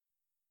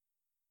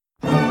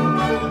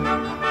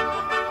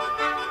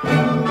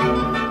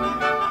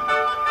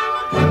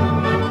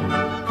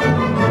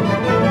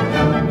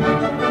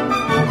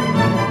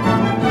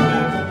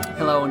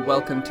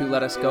welcome to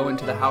Let Us Go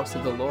into the House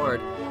of the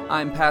Lord.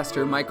 I'm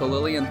Pastor Michael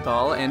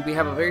Lilienthal, and we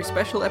have a very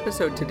special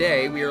episode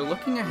today. We are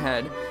looking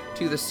ahead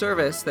to the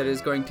service that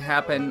is going to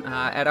happen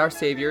at Our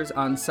Savior's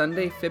on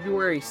Sunday,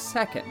 February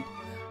 2nd.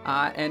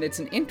 And it's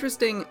an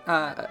interesting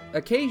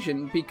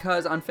occasion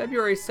because on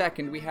February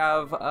 2nd we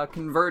have a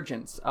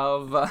convergence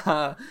of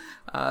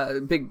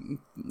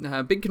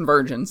big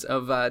convergence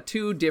of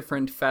two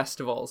different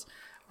festivals.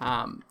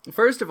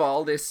 First of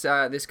all, this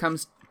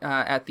comes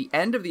at the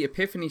end of the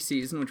Epiphany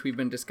season, which we've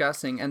been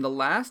discussing, and the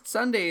last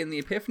Sunday in the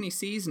Epiphany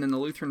season in the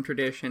Lutheran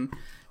tradition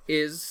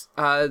is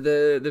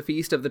the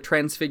feast of the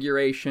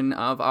Transfiguration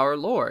of our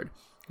Lord.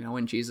 You know,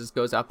 when Jesus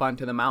goes up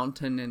onto the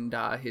mountain and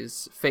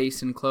his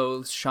face and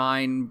clothes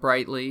shine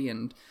brightly,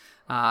 and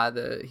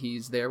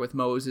he's there with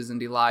Moses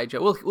and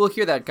Elijah. We'll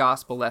hear that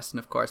gospel lesson,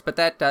 of course, but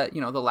that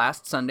the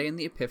last Sunday in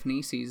the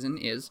Epiphany season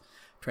is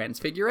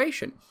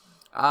Transfiguration.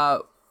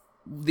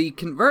 The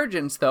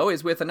convergence, though,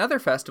 is with another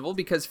festival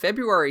because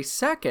February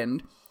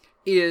 2nd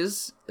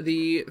is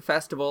the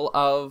festival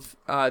of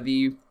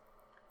the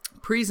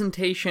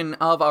presentation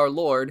of our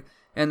Lord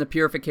and the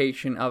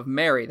purification of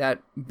Mary,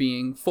 that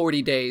being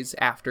 40 days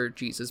after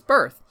Jesus'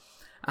 birth.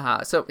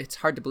 So it's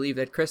hard to believe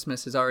that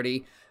Christmas has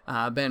already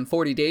been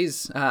 40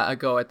 days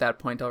ago at that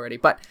point already.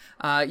 But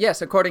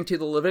yes, according to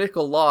the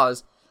Levitical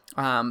laws,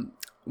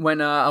 when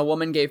a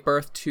woman gave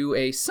birth to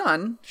a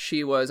son,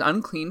 she was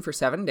unclean for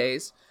 7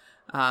 days.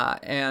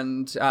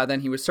 And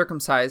then he was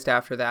circumcised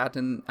after that,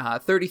 and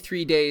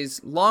 33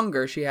 days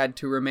longer she had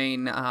to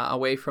remain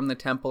away from the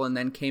temple, and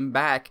then came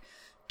back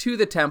to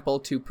the temple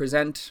to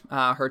present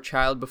her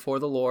child before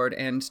the Lord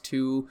and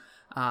to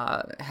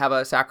have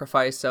a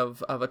sacrifice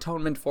of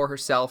atonement for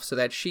herself, so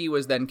that she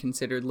was then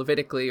considered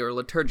Levitically or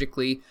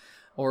liturgically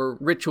or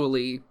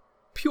ritually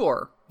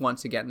pure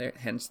once again,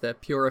 hence the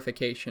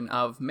purification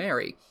of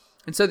Mary.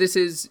 And so this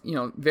is,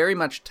 very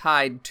much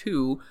tied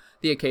to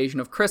the occasion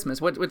of Christmas.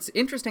 What's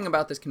interesting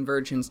about this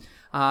convergence,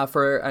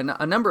 for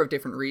a number of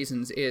different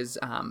reasons, is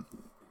on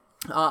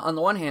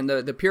the one hand,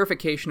 the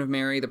purification of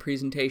Mary, the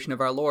presentation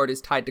of our Lord,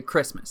 is tied to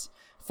Christmas,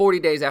 40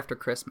 days after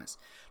Christmas.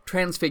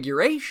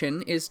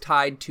 Transfiguration is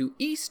tied to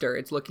Easter.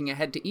 It's looking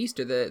ahead to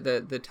Easter.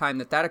 The time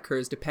that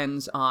occurs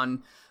depends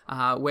on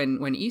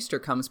when Easter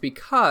comes,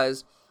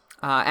 because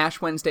Ash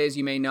Wednesday, as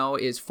you may know,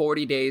 is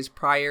 40 days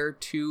prior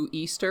to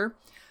Easter.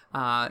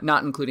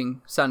 Not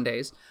including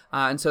Sundays.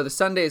 And so the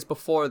Sundays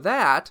before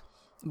that,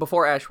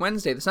 before Ash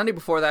Wednesday, the Sunday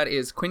before that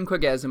is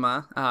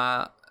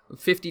Quinquagesima,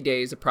 50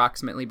 days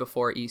approximately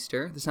before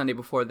Easter. The Sunday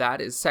before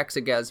that is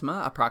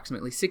Sexagesima,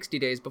 approximately 60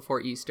 days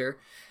before Easter.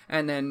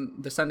 And then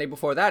the Sunday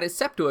before that is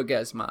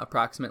Septuagesima,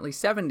 approximately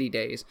 70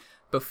 days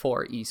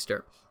before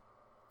Easter.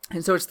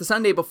 And so it's the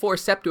Sunday before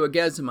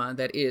Septuagesima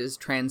that is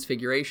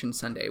Transfiguration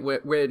Sunday.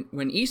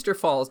 When Easter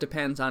falls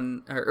depends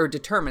on, or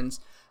determines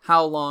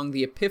how long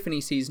the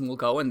Epiphany season will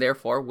go, and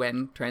therefore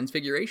when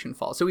Transfiguration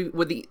falls. So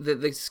with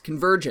this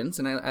convergence,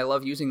 and I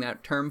love using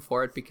that term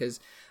for it because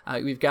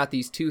we've got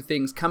these two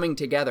things coming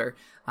together,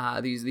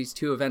 these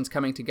two events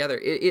coming together.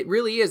 It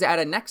really is at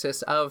a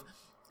nexus of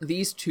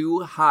these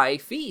two high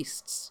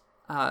feasts,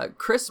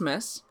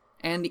 Christmas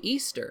and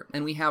Easter.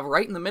 And we have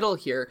right in the middle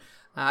here,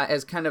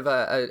 as kind of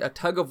a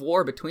tug of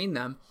war between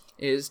them,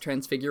 is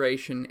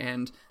Transfiguration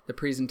and the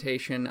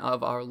presentation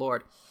of our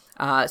Lord.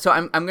 So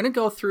I'm going to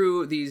go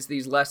through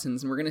these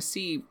lessons, and we're going to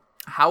see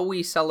how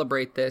we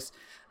celebrate this,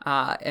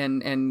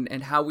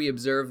 and how we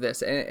observe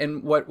this.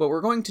 And what we're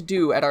going to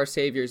do at Our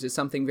Savior's is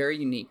something very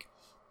unique.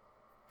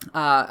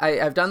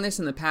 I've done this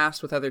in the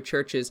past with other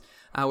churches,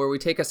 where we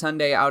take a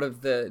Sunday out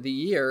of the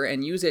year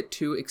and use it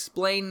to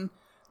explain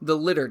the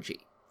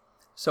liturgy.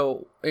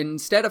 So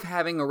instead of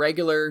having a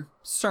regular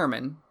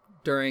sermon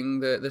during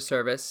the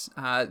service,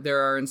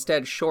 there are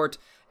instead short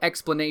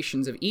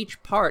explanations of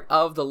each part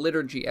of the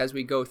liturgy as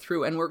we go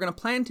through, and we're going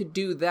to plan to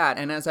do that.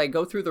 And as I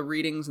go through the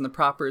readings and the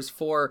propers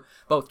for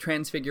both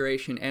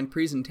Transfiguration and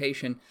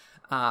presentation,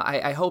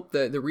 I hope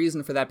the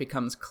reason for that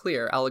becomes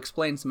clear. I'll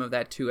explain some of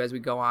that too as we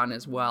go on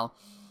as well.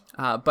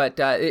 But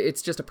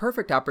it's just a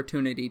perfect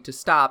opportunity to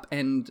stop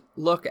and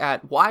look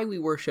at why we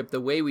worship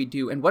the way we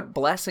do and what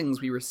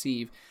blessings we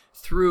receive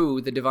through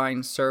the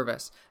divine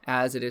service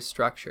as it is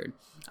structured.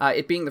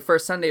 It being the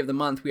first Sunday of the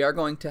month, we are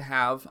going to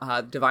have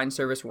Divine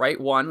Service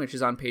Rite 1, which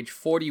is on page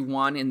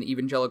 41 in the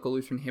Evangelical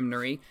Lutheran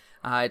Hymnary.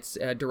 It's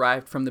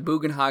derived from the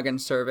Bugenhagen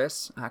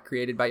service,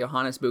 created by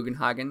Johannes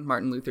Bugenhagen,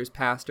 Martin Luther's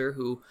pastor,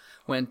 who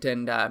went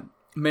and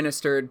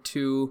ministered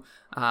to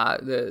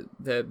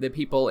the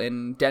people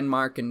in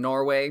Denmark and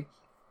Norway,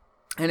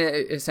 and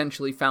it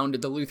essentially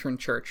founded the Lutheran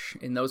Church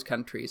in those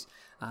countries,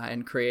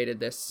 and created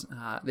this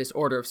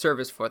order of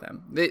service for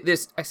them.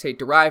 This, I say,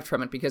 derived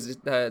from it because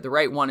the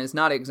Rite 1 is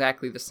not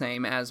exactly the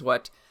same as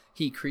what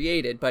he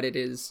created, but it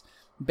is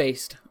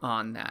based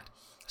on that.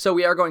 So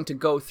we are going to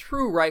go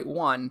through Rite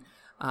 1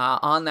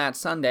 on that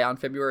Sunday, on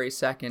February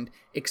 2nd,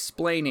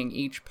 explaining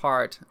each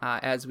part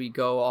as we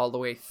go all the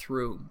way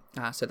through,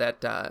 so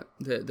that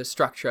the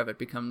structure of it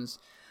becomes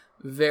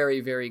very,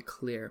 very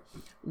clear.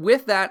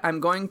 With that, I'm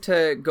going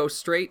to go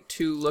straight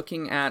to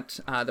looking at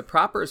the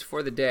propers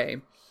for the day.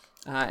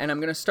 And I'm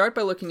going to start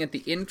by looking at the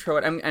intro,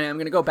 and I'm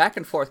going to go back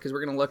and forth because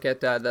we're going to look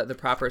at the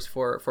propers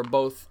for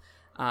both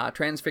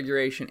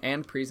transfiguration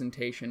and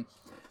presentation.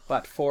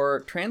 But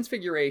for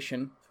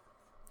transfiguration,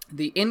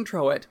 the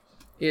introit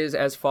is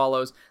as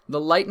follows: "The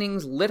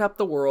lightnings lit up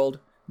the world,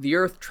 the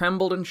earth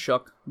trembled and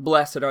shook.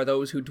 Blessed are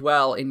those who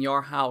dwell in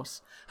your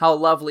house. How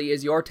lovely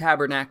is your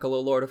tabernacle, O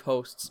Lord of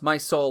hosts. My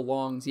soul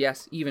longs,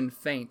 yes, even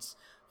faints,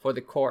 for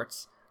the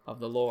courts of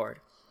the Lord."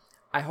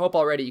 I hope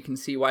already you can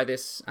see why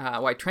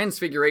why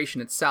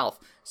transfiguration itself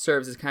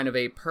serves as kind of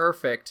a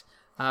perfect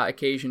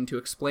occasion to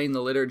explain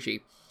the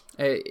liturgy.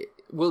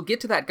 We'll get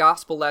to that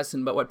gospel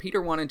lesson, but what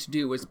Peter wanted to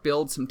do was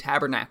build some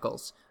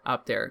tabernacles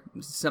up there.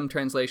 Some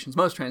translations,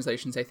 most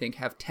translations, I think,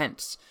 have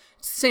tents.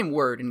 It's the same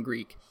word in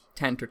Greek,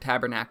 tent or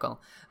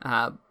tabernacle,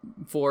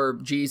 for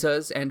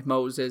Jesus and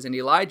Moses and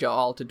Elijah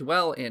all to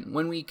dwell in.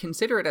 When we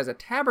consider it as a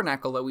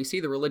tabernacle, though, we see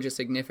the religious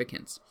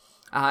significance.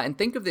 And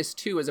think of this,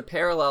 too, as a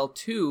parallel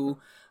to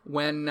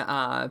when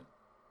God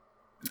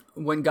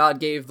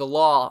gave the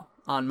law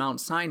on Mount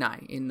Sinai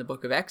in the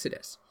book of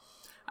Exodus.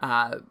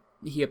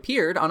 He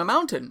appeared on a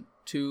mountain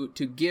to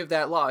give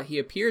that law. He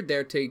appeared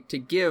there to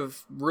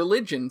give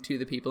religion to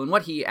the people. And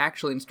what he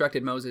actually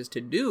instructed Moses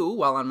to do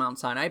while on Mount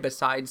Sinai,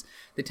 besides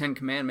the Ten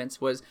Commandments,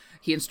 was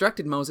he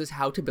instructed Moses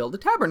how to build a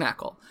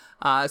tabernacle.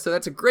 So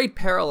that's a great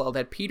parallel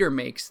that Peter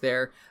makes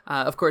there.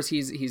 Of course,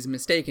 he's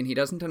mistaken. He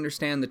doesn't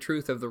understand the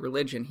truth of the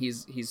religion.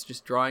 He's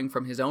just drawing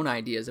from his own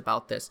ideas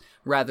about this,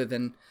 rather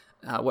than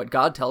what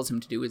God tells him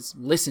to do is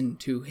listen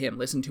to him,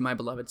 listen to my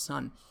beloved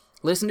Son.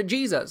 Listen to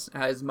Jesus,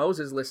 as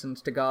Moses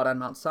listened to God on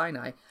Mount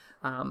Sinai.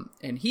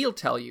 And he'll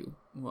tell you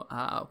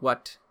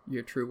what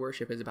your true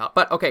worship is about.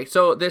 But okay,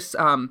 so this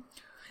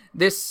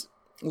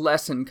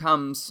lesson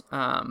comes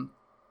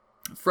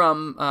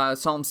from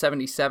Psalm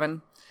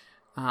 77.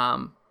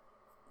 The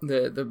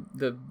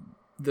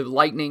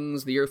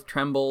lightnings, the earth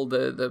trembled,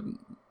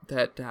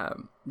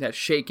 that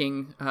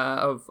shaking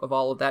of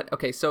all of that.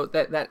 Okay, so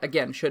that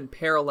again should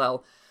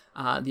parallel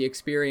the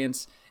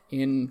experience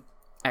in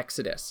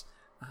Exodus.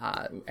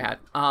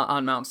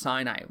 On Mount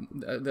Sinai,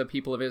 the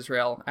people of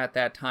Israel at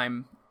that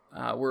time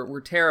were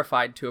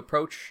terrified to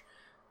approach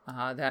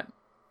that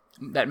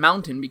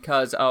mountain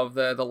because of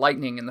the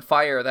lightning and the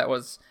fire that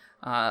was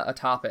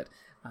atop it.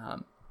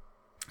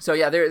 So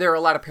yeah, there are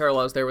a lot of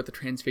parallels there with the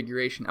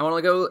Transfiguration. I want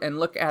to go and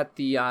look at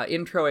the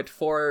introit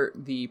for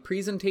the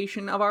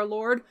presentation of our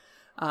Lord.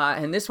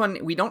 And this one,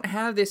 we don't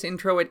have this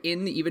introit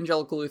in the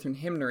Evangelical Lutheran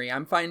Hymnary.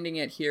 I'm finding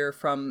it here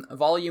from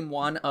Volume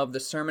 1 of the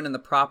Sermon and the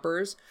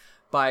Propers,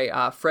 by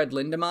Fred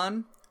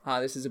Lindemann.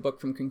 This is a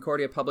book from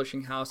Concordia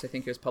Publishing House. I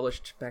think it was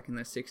published back in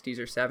the 60s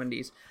or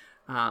 70s.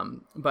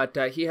 But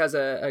he has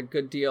a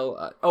good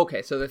deal.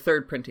 Okay, so the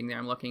third printing there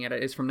I'm looking at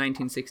it is from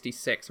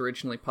 1966,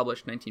 originally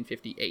published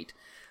 1958.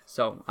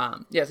 So,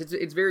 yes,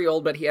 it's very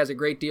old, but he has a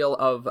great deal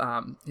of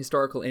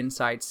historical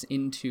insights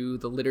into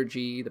the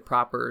liturgy, the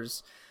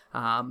propers.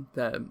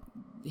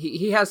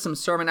 He has some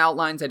sermon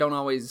outlines. I don't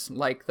always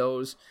like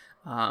those.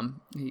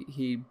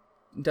 He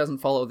doesn't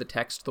follow the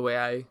text the way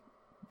I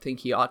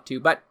think he ought to,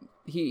 but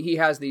he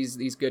has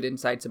these good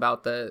insights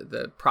about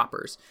the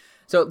propers.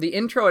 So the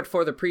introit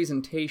for the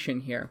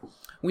presentation here: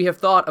 "We have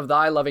thought of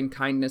thy loving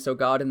kindness, O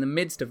God, in the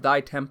midst of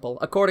thy temple.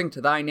 According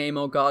to thy name,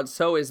 O God,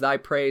 so is thy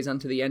praise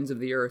unto the ends of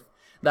the earth.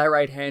 Thy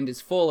right hand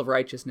is full of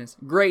righteousness.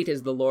 Great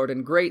is the Lord,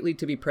 and greatly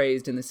to be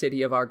praised in the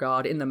city of our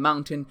God, in the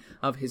mountain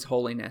of his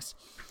holiness."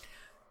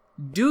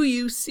 Do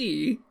you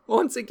see,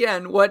 once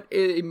again, what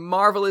a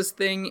marvelous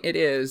thing it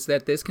is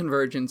that this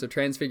convergence of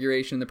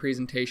Transfiguration and the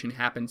presentation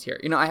happens here?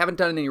 You know, I haven't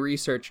done any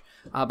research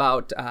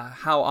about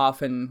how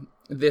often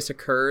this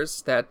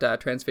occurs, that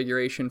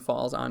Transfiguration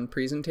falls on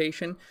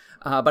presentation,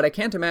 but I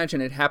can't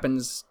imagine it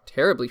happens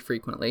terribly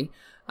frequently.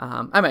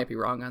 I might be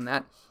wrong on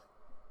that.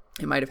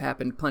 It might have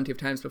happened plenty of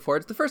times before.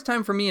 It's the first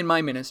time for me in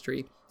my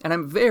ministry, and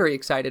I'm very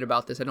excited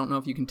about this. I don't know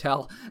if you can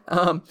tell.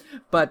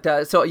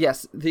 So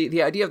yes,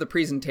 the idea of the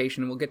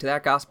presentation, we'll get to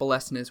that gospel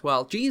lesson as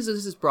well.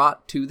 Jesus is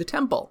brought to the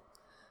temple.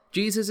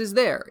 Jesus is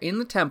there in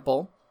the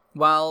temple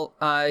while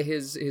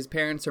his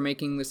parents are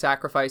making the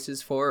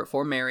sacrifices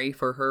for Mary,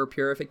 for her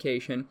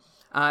purification.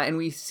 And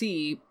we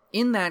see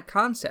in that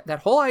concept, that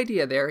whole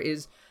idea there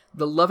is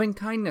the loving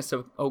kindness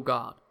of, O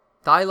God.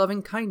 Thy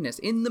loving kindness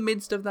in the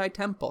midst of thy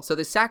temple. So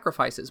the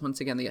sacrifices,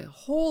 once again, the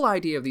whole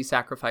idea of these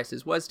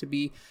sacrifices was to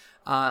be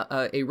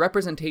a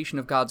representation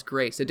of God's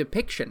grace, a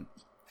depiction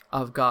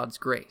of God's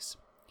grace.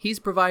 He's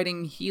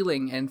providing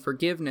healing and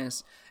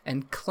forgiveness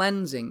and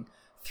cleansing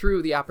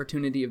through the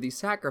opportunity of these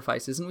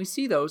sacrifices, and we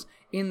see those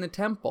in the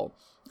temple.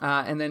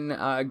 And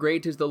then,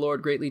 great is the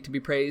Lord, greatly to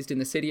be praised in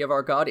the city of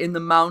our God, in the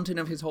mountain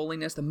of his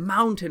holiness. The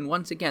mountain,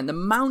 once again, the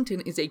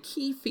mountain is a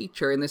key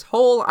feature in this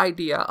whole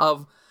idea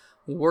of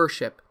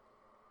worship.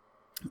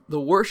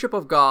 The worship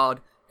of God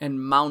and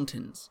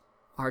mountains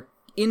are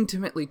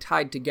intimately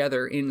tied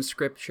together in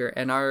Scripture,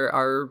 and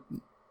our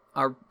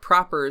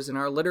propers and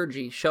our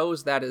liturgy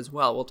shows that as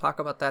well. We'll talk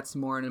about that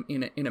some more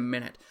in a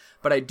minute.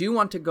 But I do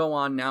want to go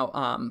on now.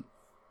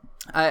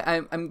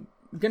 I'm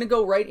going to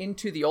go right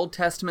into the Old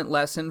Testament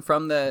lesson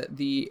from the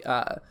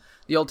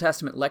the Old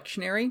Testament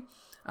lectionary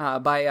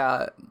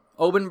by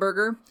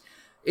Obenberger.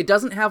 It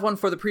doesn't have one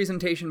for the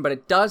presentation, but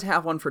it does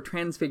have one for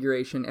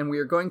Transfiguration, and we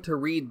are going to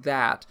read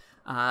that.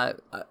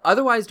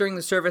 Otherwise, during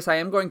the service, I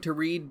am going to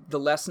read the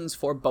lessons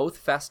for both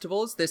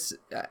festivals.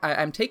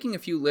 I'm taking a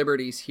few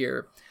liberties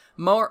here.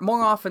 More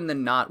often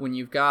than not, when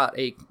you've got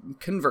a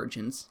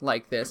convergence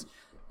like this,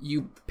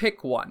 you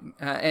pick one.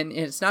 And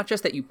it's not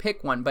just that you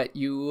pick one, but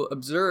you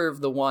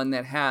observe the one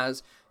that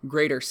has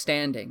greater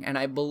standing. And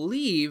I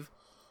believe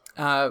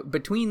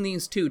between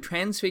these two,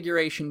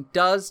 Transfiguration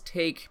does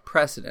take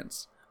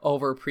precedence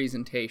over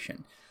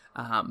presentation.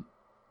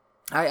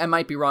 I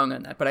might be wrong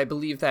on that, but I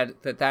believe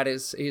that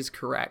is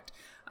correct.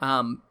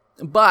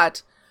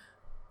 But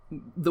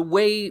the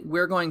way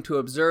we're going to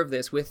observe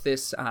this with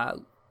this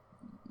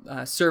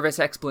service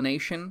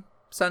explanation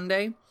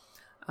Sunday,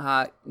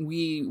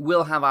 we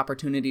will have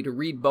opportunity to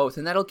read both,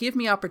 and that'll give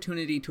me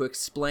opportunity to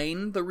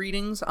explain the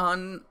readings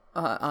on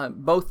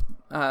both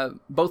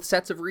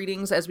sets of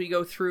readings as we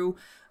go through,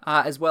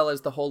 as well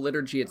as the whole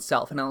liturgy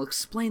itself. And I'll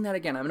explain that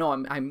again.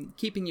 I'm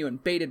keeping you in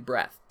bated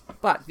breath.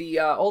 But the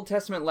Old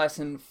Testament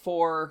lesson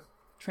for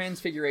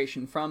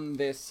Transfiguration from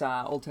this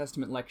Old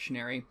Testament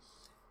lectionary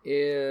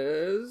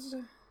is...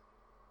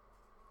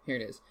 Here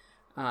it is.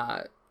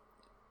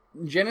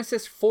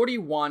 Genesis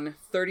 41,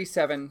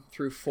 37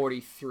 through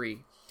 43.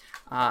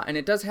 And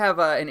it does have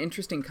an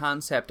interesting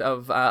concept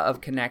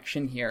of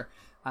connection here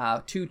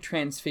to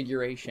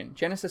Transfiguration.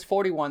 Genesis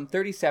 41,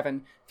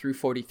 37 through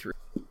 43.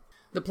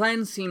 The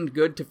plan seemed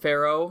good to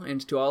Pharaoh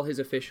and to all his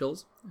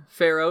officials.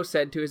 Pharaoh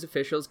said to his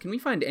officials, "Can we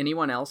find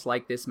anyone else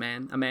like this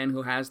man, a man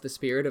who has the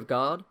Spirit of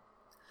God?"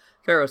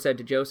 Pharaoh said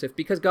to Joseph,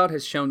 "Because God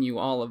has shown you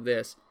all of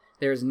this,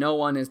 there is no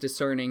one as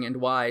discerning and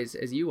wise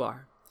as you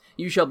are.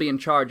 You shall be in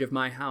charge of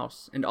my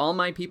house, and all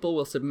my people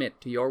will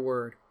submit to your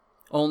word.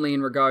 Only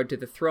in regard to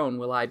the throne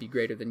will I be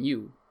greater than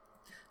you."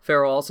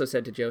 Pharaoh also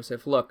said to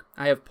Joseph, "Look,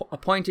 I have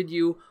appointed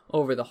you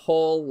over the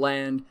whole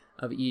land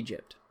of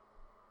Egypt."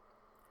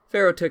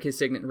 Pharaoh took his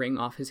signet ring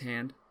off his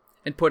hand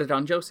and put it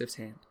on Joseph's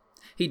hand.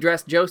 He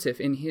dressed Joseph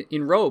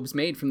in robes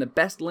made from the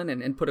best linen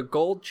and put a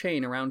gold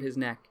chain around his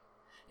neck.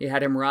 He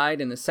had him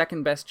ride in the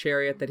second best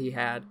chariot that he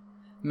had.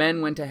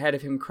 Men went ahead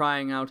of him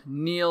crying out,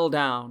 "Kneel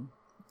down."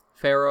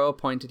 Pharaoh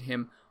appointed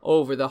him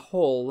over the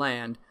whole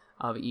land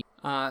of Egypt.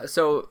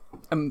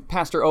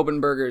 Pastor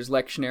Obenberger's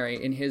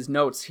lectionary, in his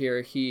notes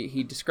here,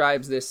 he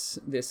describes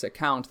this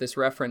account, this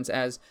reference,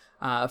 as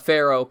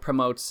Pharaoh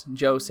promotes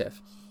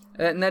Joseph.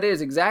 And that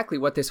is exactly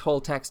what this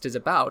whole text is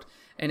about.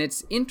 And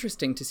it's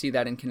interesting to see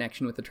that in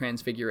connection with the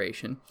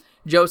Transfiguration.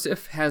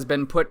 Joseph has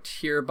been put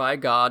here by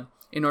God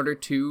in order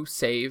to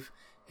save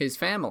his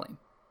family.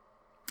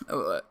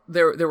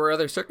 There were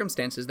other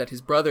circumstances that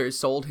his brothers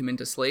sold him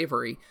into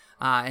slavery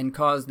and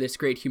caused this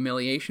great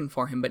humiliation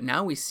for him, but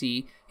now we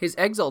see his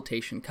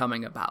exaltation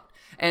coming about.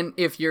 And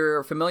if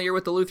you're familiar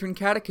with the Lutheran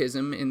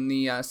Catechism, in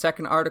the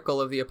second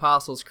article of the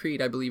Apostles'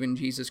 Creed, I believe in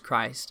Jesus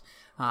Christ,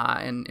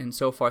 and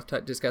so forth,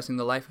 discussing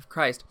the life of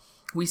Christ,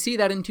 we see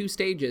that in two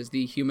stages: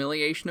 the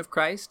humiliation of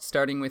Christ,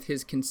 starting with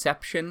his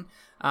conception,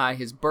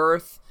 his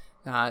birth,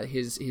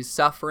 his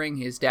suffering,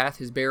 his death,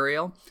 his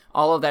burial.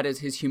 All of that is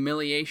his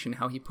humiliation,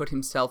 how he put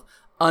himself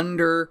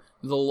under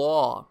the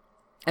law.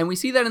 And we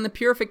see that in the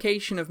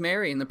purification of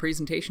Mary and the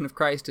presentation of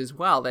Christ as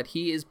well, that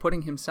he is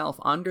putting himself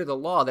under the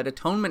law, that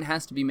atonement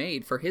has to be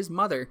made for his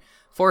mother,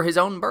 for his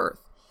own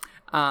birth.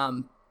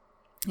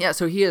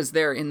 So he is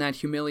there in that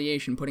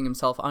humiliation, putting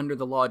himself under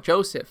the law.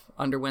 Joseph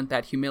underwent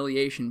that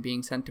humiliation,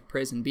 being sent to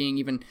prison, being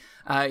even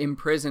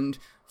imprisoned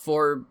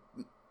for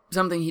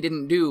something he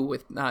didn't do,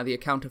 with the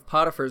account of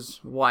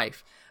Potiphar's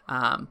wife.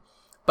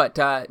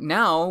 But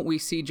now we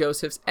see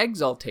Joseph's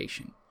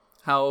exaltation,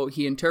 how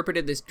he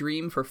interpreted this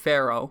dream for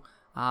Pharaoh,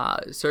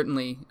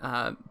 certainly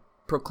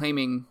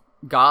proclaiming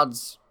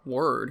God's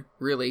word.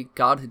 Really,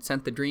 God had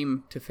sent the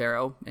dream to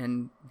Pharaoh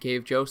and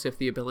gave Joseph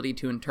the ability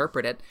to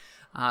interpret it.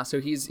 So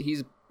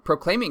he's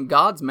proclaiming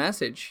God's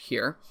message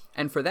here,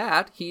 and for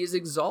that, he is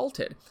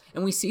exalted.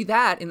 And we see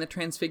that in the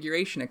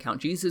Transfiguration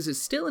account. Jesus is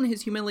still in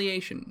his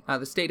humiliation,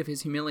 the state of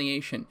his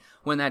humiliation,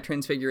 when that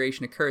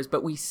Transfiguration occurs,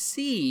 but we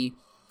see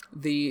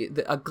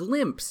a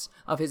glimpse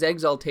of his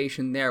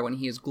exaltation there when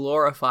he is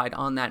glorified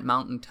on that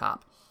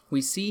mountaintop.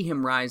 We see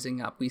him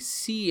rising up. We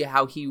see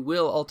how he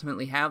will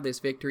ultimately have this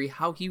victory,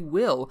 how he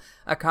will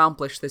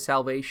accomplish the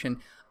salvation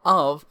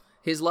of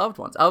his loved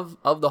ones, of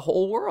the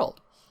whole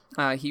world.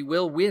 He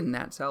will win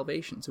that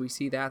salvation. So we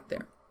see that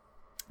there.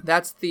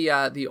 That's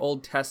the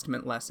Old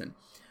Testament lesson.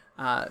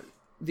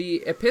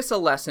 The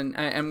epistle lesson,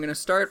 I'm going to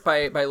start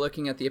by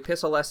looking at the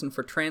epistle lesson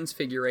for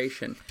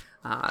Transfiguration.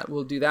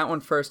 We'll do that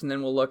one first, and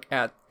then we'll look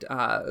at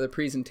the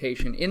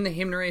presentation. In the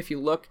hymnary, if you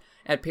look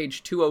at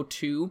page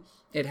 202,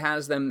 it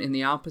has them in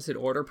the opposite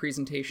order.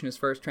 Presentation is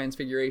first,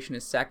 Transfiguration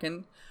is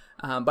second.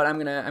 But I'm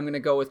gonna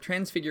go with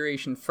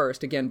Transfiguration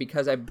first, again,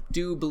 because I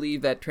do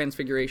believe that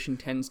Transfiguration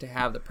tends to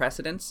have the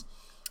precedence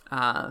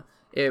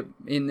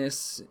in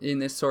this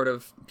sort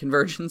of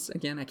convergence.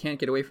 Again, I can't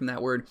get away from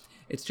that word.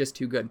 It's just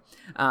too good.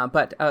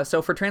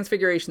 So for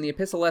Transfiguration, the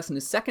epistle lesson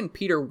is 2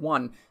 Peter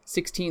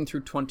 1:16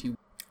 through 20.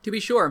 To be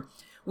sure,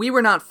 we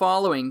were not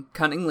following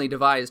cunningly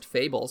devised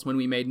fables when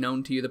we made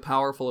known to you the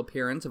powerful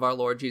appearance of our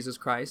Lord Jesus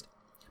Christ,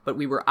 but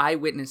we were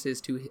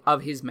eyewitnesses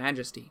of his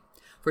majesty.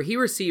 For he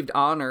received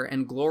honor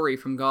and glory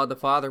from God the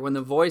Father when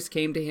the voice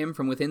came to him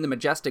from within the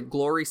majestic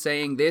glory,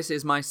 saying, "This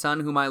is my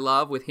Son whom I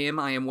love, with him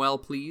I am well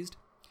pleased."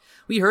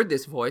 We heard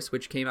this voice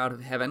which came out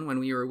of heaven when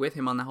we were with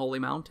him on the holy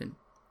mountain.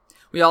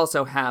 We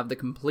also have the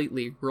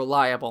completely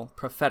reliable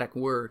prophetic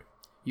word.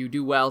 You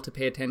do well to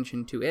pay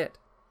attention to it,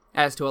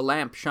 as to a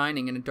lamp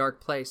shining in a dark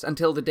place,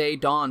 until the day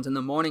dawns and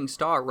the morning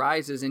star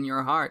rises in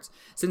your hearts.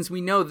 Since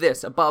we know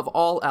this, above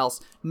all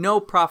else, no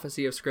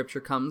prophecy of Scripture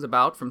comes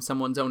about from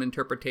someone's own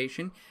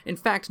interpretation. In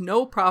fact,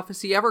 no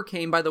prophecy ever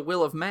came by the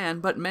will of man,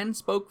 but men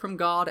spoke from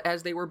God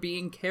as they were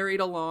being carried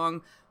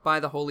along by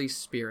the Holy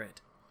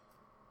Spirit.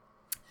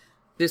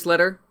 This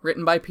letter,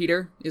 written by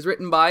Peter, is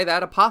written by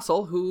that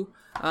apostle who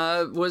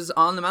was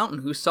on the mountain,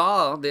 who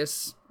saw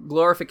this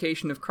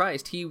glorification of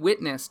Christ. He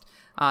witnessed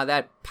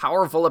that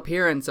powerful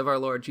appearance of our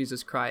Lord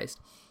Jesus Christ.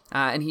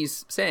 And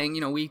he's saying,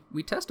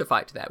 we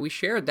testified to that. We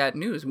shared that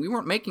news. We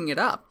weren't making it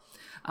up.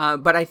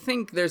 But I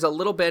think there's a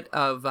little bit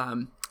of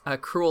a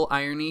cruel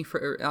irony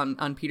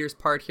on Peter's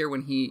part here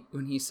when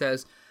he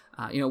says,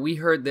 we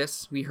heard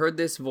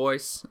this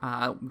voice,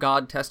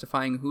 God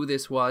testifying who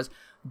this was,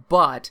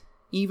 but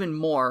even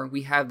more,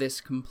 we have this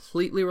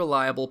completely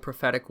reliable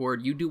prophetic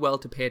word. You do well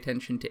to pay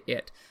attention to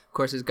it. Of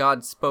course, as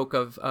God spoke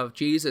of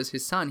Jesus,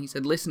 his son, he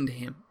said, listen to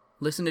him.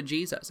 Listen to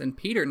Jesus. And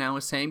Peter now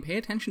is saying, pay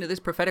attention to this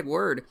prophetic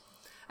word.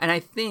 And I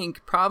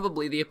think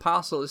probably the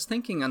apostle is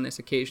thinking on this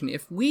occasion,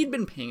 if we'd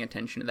been paying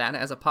attention to that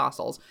as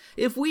apostles,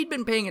 if we'd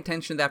been paying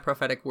attention to that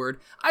prophetic word,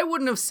 I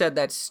wouldn't have said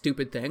that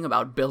stupid thing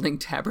about building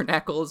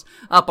tabernacles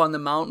up on the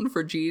mountain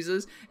for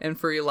Jesus and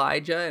for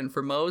Elijah and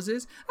for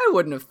Moses. I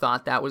wouldn't have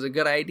thought that was a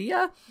good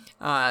idea.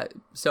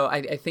 So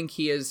I think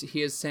he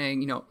is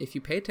saying, if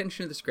you pay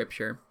attention to the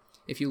Scripture,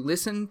 if you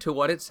listen to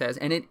what it says,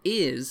 and it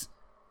is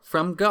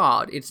from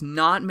God, it's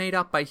not made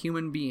up by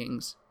human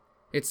beings.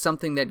 It's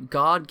something that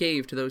God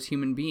gave to those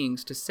human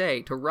beings to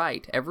say, to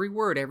write, every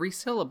word, every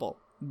syllable.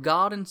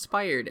 God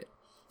inspired it.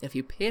 If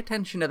you pay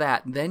attention to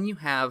that, then you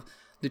have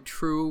the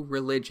true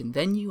religion.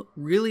 Then you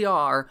really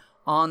are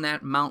on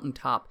that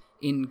mountaintop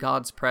in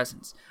God's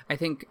presence. I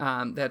think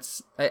I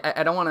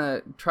don't want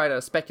to try to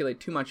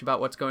speculate too much about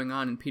what's going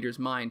on in Peter's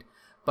mind,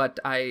 but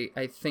I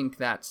think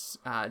that's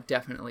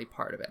definitely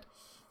part of it.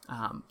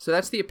 So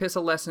that's the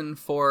epistle lesson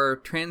for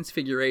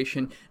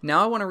Transfiguration.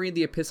 Now I want to read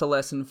the epistle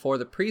lesson for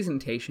the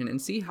presentation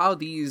and see how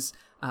these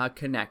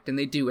connect, and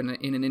they do in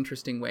an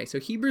interesting way. So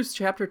Hebrews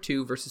chapter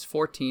 2, verses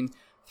 14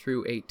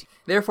 through 18.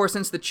 Therefore,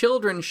 since the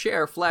children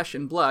share flesh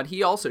and blood,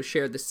 he also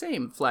shared the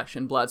same flesh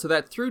and blood, so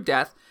that through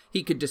death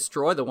he could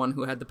destroy the one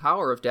who had the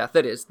power of death,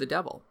 that is, the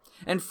devil,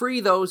 and free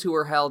those who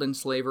were held in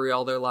slavery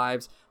all their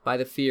lives by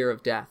the fear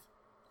of death.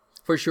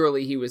 For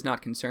surely he was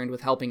not concerned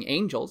with helping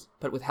angels,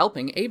 but with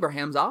helping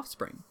Abraham's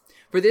offspring.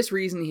 For this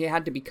reason he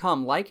had to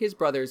become like his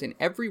brothers in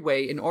every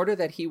way, in order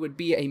that he would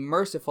be a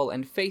merciful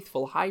and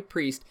faithful high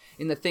priest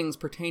in the things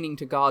pertaining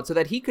to God, so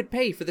that he could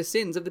pay for the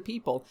sins of the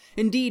people.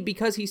 Indeed,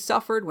 because he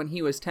suffered when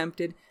he was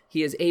tempted,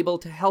 he is able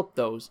to help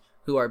those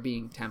who are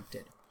being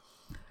tempted.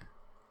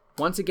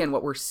 Once again,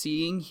 what we're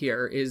seeing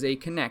here is a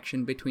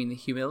connection between the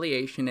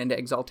humiliation and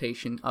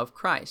exaltation of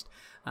Christ.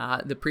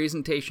 The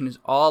presentation is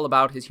all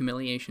about his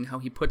humiliation, how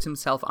he puts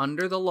himself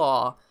under the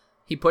law.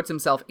 He puts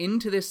himself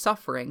into this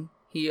suffering.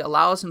 He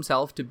allows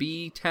himself to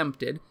be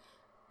tempted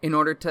in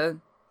order to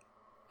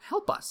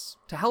help us,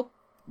 to help.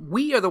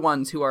 We are the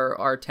ones who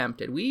are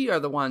tempted. We are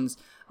the ones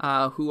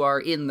who are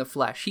in the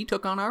flesh. He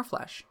took on our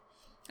flesh.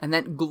 And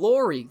that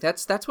glory,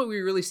 that's what we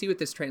really see with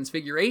this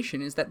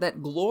transfiguration, is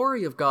that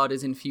glory of God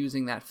is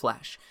infusing that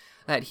flesh,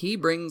 that he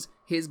brings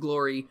his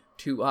glory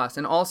to us.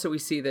 And also we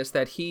see this,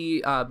 that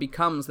he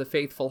becomes the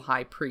faithful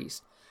high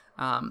priest.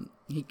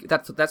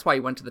 That's why he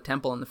went to the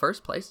temple in the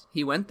first place.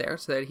 He went there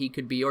so that he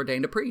could be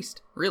ordained a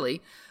priest.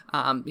 Really,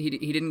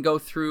 he didn't go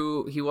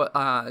through he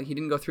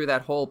didn't go through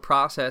that whole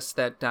process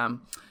that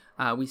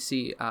we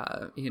see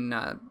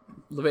in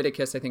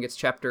Leviticus. I think it's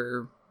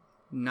chapter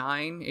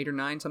 8 or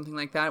 9, something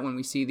like that, when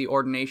we see the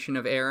ordination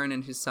of Aaron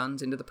and his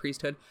sons into the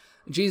priesthood.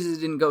 Jesus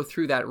didn't go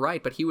through that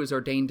rite, but he was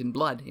ordained in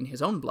blood, in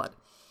his own blood.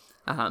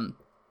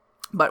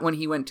 But when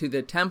he went to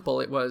the temple,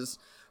 it was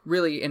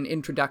really an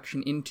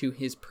introduction into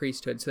his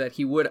priesthood, so that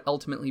he would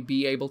ultimately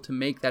be able to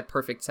make that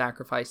perfect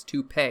sacrifice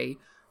to pay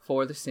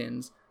for the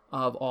sins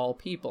of all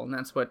people. And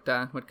that's what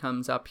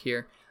comes up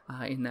here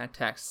in that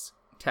text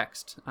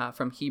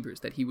from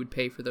Hebrews, that he would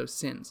pay for those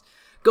sins.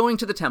 Going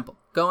to the temple,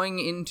 going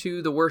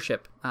into the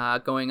worship,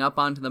 going up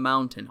onto the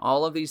mountain,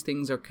 all of these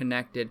things are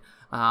connected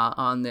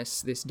on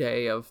this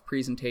day of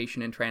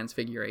presentation and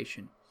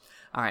transfiguration.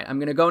 All right, I'm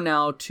going to go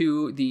now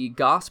to the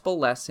gospel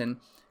lesson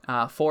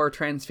for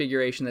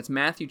Transfiguration. That's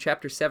Matthew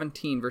chapter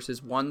 17,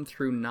 verses 1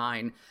 through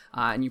 9.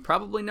 And you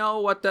probably know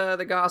what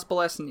the gospel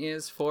lesson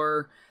is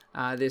for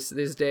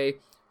this day,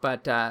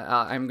 but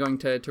I'm going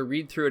to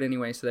read through it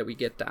anyway so that we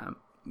get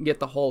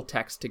the whole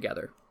text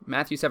together.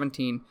 Matthew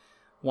 17,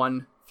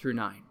 1 through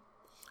 9.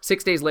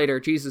 6 days later,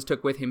 Jesus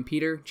took with him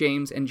Peter,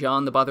 James, and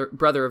John, the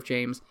brother of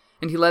James,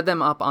 and he led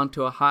them up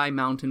onto a high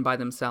mountain by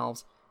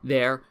themselves.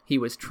 There he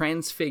was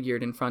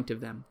transfigured in front of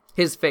them.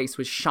 His face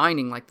was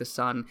shining like the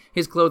sun.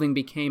 His clothing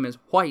became as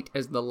white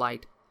as the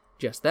light.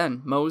 Just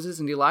then Moses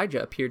and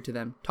Elijah appeared to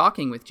them,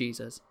 talking with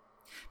Jesus.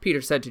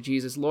 Peter said to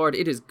Jesus, "Lord,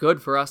 it is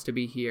good for us to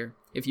be here.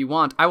 If you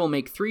want, I will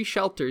make 3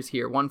 shelters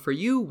here, one for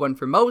you, one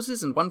for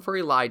Moses, and one for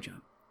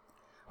Elijah."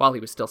 While he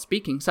was still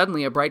speaking,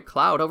 suddenly a bright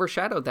cloud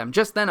overshadowed them.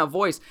 Just then a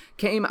voice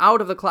came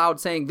out of the cloud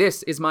saying,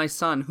 "This is my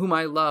son, whom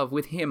I love.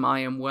 With him I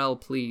am well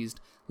pleased.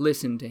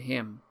 Listen to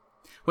him."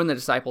 When the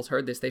disciples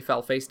heard this, they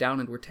fell face down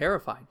and were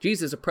terrified.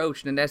 Jesus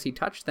approached, and as he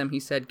touched them, he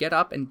said, "Get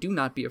up and do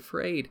not be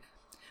afraid."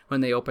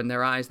 When they opened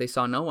their eyes, they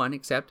saw no one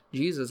except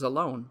Jesus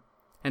alone.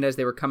 And as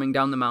they were coming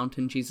down the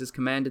mountain, Jesus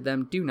commanded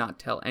them, "Do not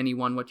tell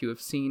anyone what you have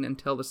seen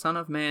until the Son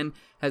of Man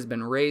has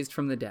been raised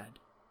from the dead."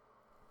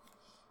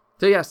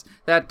 So yes,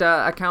 that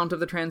account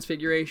of the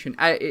Transfiguration,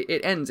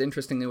 it ends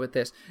interestingly with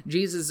this.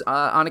 Jesus,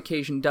 on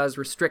occasion, does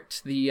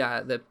restrict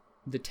the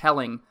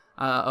telling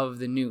of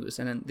the news,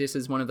 and this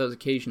is one of those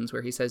occasions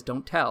where he says,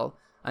 "Don't tell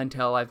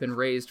until I've been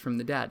raised from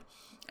the dead."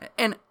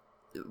 And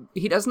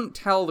he doesn't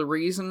tell the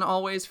reason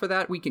always for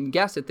that. We can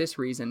guess at this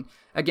reason.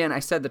 Again, I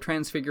said the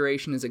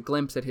Transfiguration is a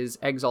glimpse at his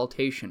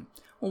exaltation.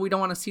 Well, we don't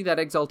want to see that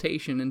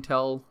exaltation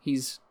until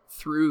he's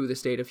through the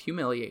state of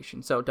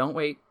humiliation. So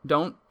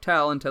don't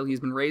tell until he's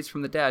been raised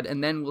from the dead,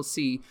 and then we'll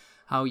see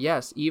how,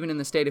 yes, even in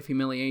the state of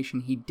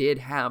humiliation, he did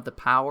have the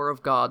power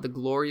of God, the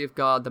glory of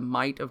God, the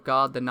might of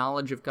God, the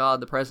knowledge of God,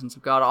 the presence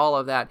of God, all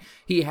of that.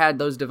 He had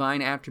those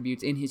divine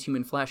attributes in his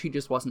human flesh. He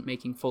just wasn't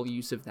making full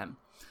use of them.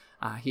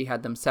 He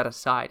had them set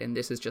aside, and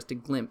this is just a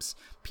glimpse,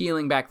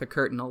 peeling back the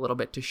curtain a little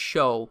bit to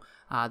show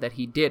that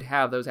he did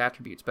have those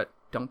attributes, but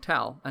don't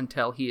tell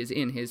until he is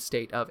in his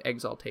state of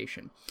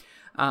exaltation.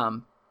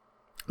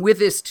 With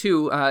this,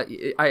 too,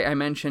 I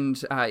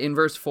mentioned in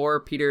verse 4,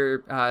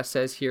 Peter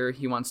says here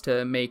he wants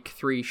to make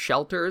 3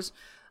 shelters,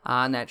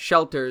 and that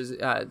shelters,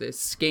 the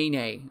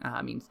skene,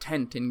 means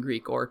tent in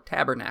Greek, or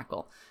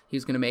tabernacle.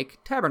 He's going to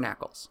make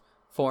tabernacles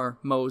for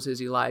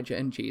Moses, Elijah,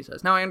 and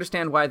Jesus. Now, I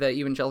understand why the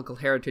Evangelical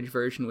Heritage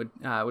Version would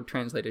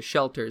translate as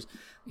shelters.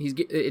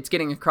 It's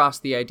getting across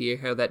the idea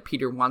here that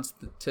Peter wants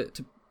to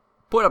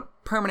put a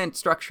permanent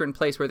structure in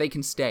place where they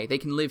can stay, they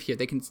can live here,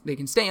 they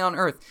can stay on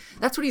earth.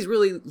 That's what he's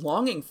really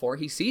longing for.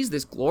 He sees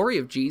this glory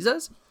of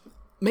Jesus.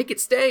 Make it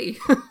stay.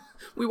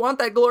 We want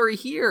that glory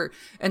here.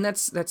 And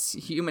that's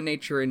human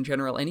nature in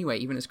general anyway,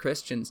 even as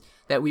Christians,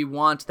 that we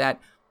want that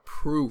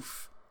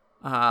proof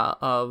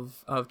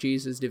of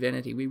Jesus'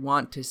 divinity. We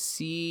want to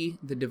see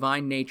the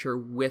divine nature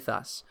with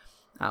us.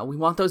 We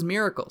want those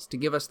miracles to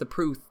give us the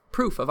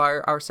proof of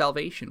our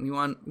salvation.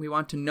 We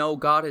want to know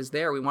God is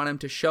there. We want him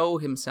to show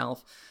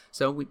himself.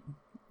 So we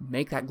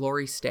make that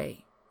glory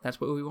stay. That's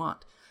what we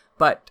want.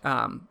 But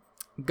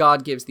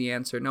God gives the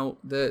answer. No,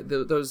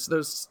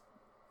 those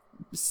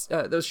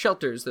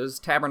shelters, those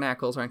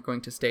tabernacles aren't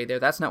going to stay there.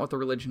 That's not what the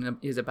religion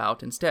is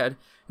about. Instead,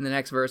 in the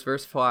next verse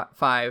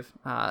 5,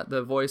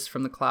 the voice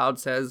from the cloud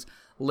says,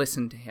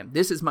 "Listen to him.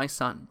 This is my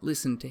son.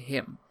 Listen to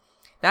him."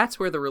 That's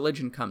where the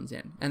religion comes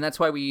in. And that's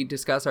why we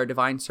discuss our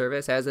divine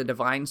service as a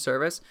divine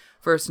service.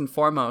 First and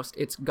foremost,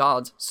 it's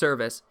God's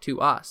service to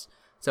us.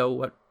 So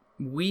what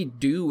we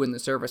do in the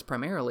service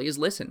primarily is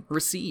listen,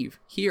 receive,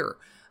 hear.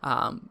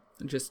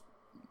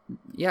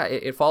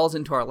 It falls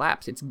into our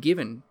laps. It's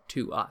given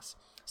to us.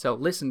 So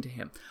listen to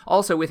him.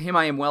 Also, with him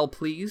I am well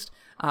pleased.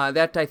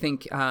 That, I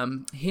think,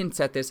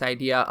 hints at this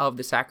idea of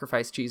the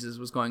sacrifice Jesus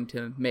was going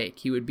to make.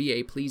 He would be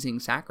a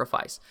pleasing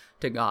sacrifice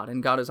to God.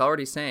 And God is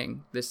already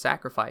saying this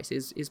sacrifice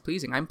is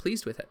pleasing. I'm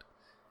pleased with it.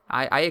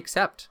 I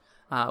accept.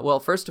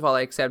 First of all,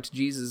 I accept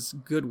Jesus'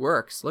 good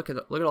works. Look at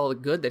all the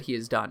good that he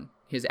has done.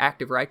 His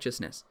active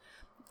righteousness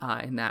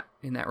in that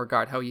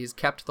regard. How he has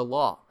kept the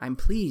law. I'm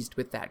pleased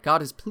with that.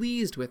 God is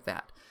pleased with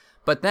that.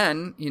 But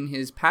then, in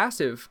his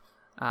passive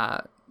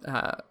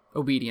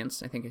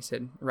obedience, I think I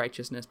said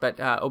righteousness, but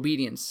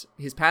obedience,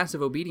 his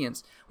passive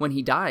obedience, when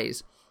he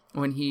dies,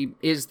 when he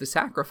is the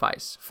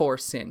sacrifice for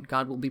sin,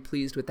 God will be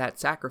pleased with that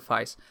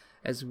sacrifice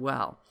as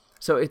well.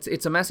 So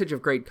it's a message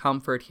of great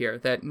comfort here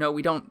that no,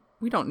 we don't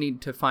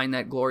need to find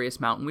that glorious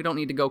mountain. We don't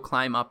need to go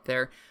climb up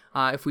there.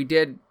 If we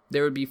did,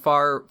 there would be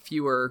far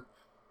fewer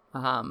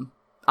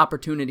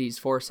opportunities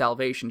for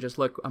salvation. Just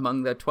look,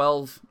 among the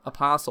 12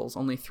 apostles,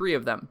 only 3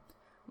 of them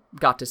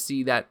got to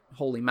see that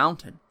holy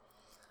mountain.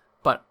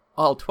 But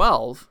all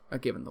 12 are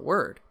given the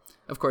word.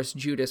 Of course,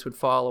 Judas would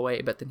fall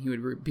away, but then he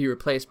would be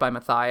replaced by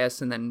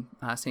Matthias, and then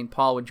St.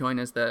 Paul would join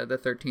as the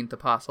 13th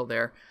apostle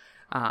there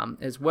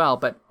as well.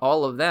 But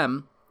all of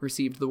them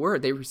received the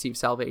word. They received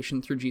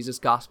salvation through Jesus'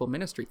 gospel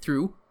ministry,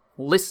 through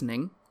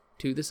listening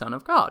to the Son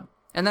of God.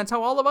 And that's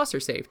how all of us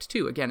are saved,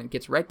 too. Again, it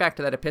gets right back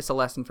to that epistle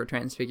lesson for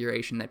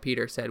Transfiguration that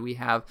Peter said we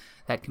have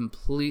that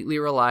completely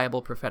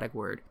reliable prophetic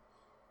word.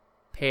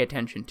 Pay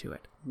attention to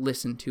it.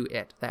 Listen to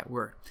it, that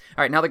word.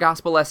 All right, now the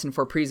gospel lesson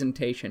for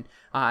presentation.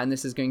 And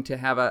this is going to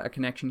have a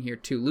connection here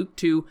to Luke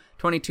 2,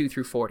 22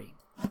 through 40.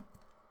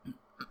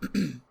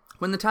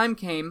 When the time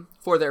came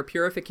for their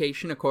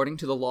purification according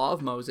to the law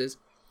of Moses,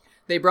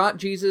 they brought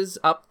Jesus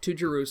up to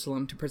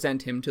Jerusalem to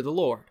present him to the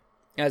Lord.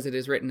 As it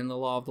is written in the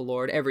law of the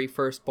Lord, every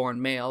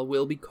firstborn male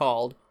will be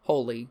called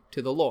holy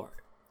to the Lord.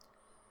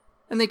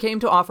 And they came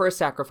to offer a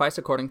sacrifice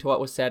according to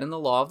what was said in the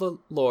law of the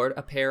Lord,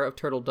 a pair of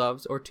turtle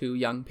doves or 2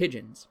 young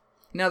pigeons.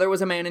 Now there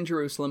was a man in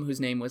Jerusalem whose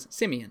name was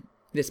Simeon.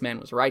 This man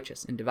was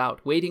righteous and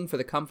devout, waiting for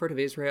the comfort of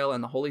Israel,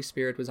 and the Holy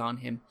Spirit was on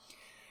him.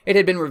 It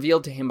had been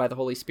revealed to him by the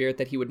Holy Spirit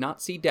that he would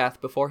not see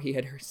death before he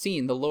had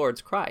seen the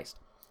Lord's Christ.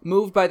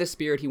 Moved by the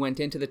Spirit, he went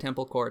into the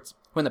temple courts.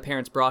 When the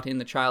parents brought in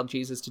the child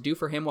Jesus to do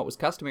for him what was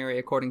customary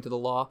according to the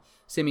law,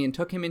 Simeon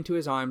took him into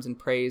his arms and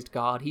praised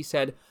God. He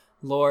said,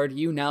 Lord,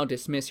 you now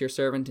dismiss your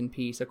servant in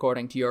peace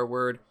according to your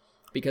word,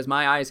 because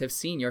my eyes have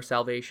seen your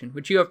salvation,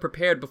 which you have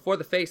prepared before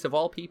the face of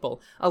all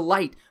people, a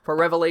light for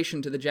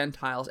revelation to the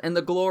Gentiles, and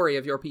the glory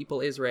of your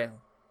people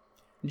Israel.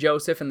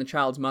 Joseph and the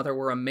child's mother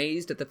were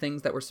amazed at the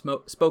things that were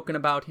spoken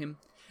about him.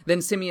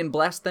 Then Simeon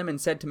blessed them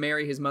and said to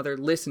Mary his mother,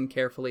 Listen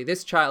carefully,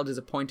 this child is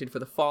appointed for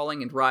the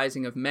falling and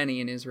rising of many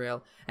in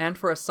Israel, and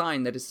for a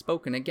sign that is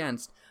spoken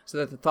against, so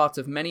that the thoughts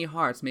of many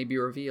hearts may be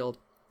revealed,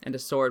 and a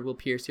sword will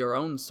pierce your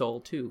own soul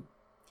too.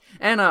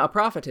 Anna, a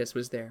prophetess,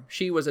 was there.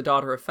 She was a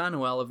daughter of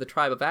Phanuel of the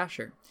tribe of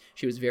Asher.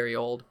 She was very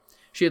old.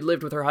 She had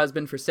lived with her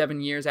husband for 7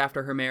 years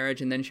after her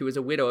marriage, and then she was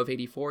a widow of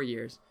 84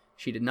 years.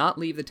 She did not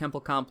leave the temple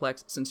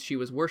complex, since she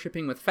was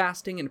worshipping with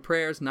fasting and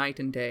prayers night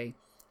and day.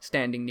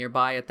 Standing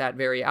nearby at that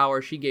very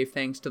hour, she gave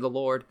thanks to the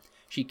Lord.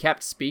 She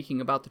kept speaking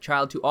about the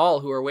child to all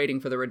who were waiting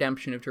for the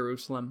redemption of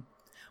Jerusalem.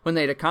 When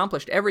they had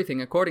accomplished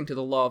everything according to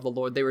the law of the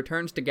Lord, they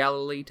returned to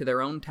Galilee, to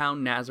their own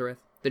town Nazareth.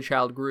 The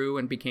child grew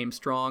and became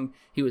strong.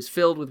 He was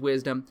filled with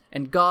wisdom,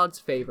 and God's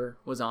favor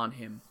was on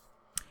him.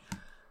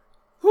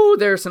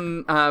 There are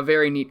some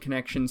very neat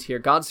connections here.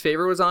 God's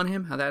favor was on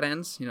him, how that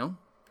ends,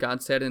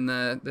 God said in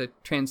the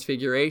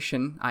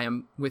Transfiguration, I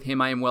am with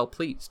him, I am well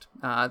pleased.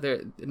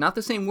 They're not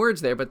the same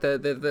words there, but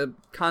the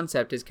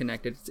concept is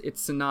connected. It's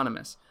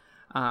synonymous.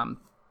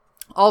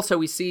 Also,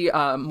 we see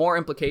more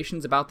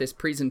implications about this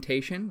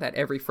presentation, that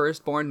every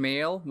firstborn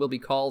male will be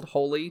called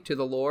holy to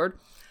the Lord.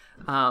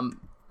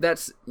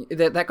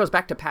 That goes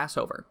back to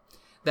Passover.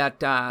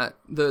 That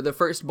the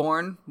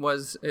firstborn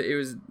was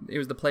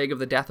the plague of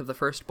the death of the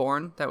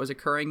firstborn that was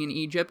occurring in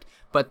Egypt,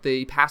 but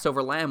the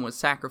Passover lamb was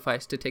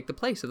sacrificed to take the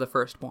place of the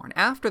firstborn.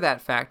 After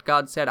that fact,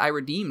 God said, I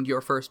redeemed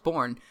your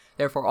firstborn,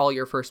 therefore all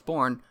your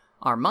firstborn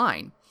are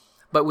mine.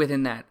 But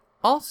within that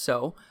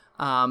also,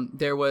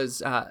 there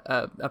was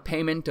a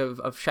payment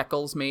of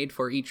shekels made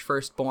for each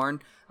firstborn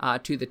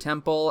to the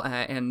temple,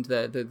 and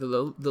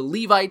the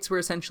Levites were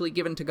essentially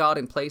given to God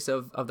in place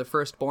of the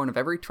firstborn of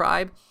every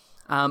tribe.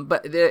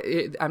 But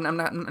I'm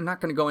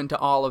not going to go into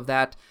all of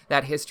that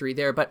history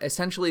there, but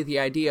essentially the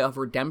idea of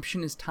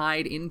redemption is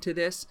tied into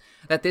this,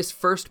 that this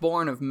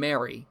firstborn of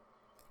Mary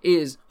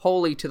is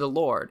holy to the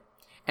Lord.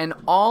 And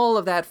all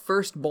of that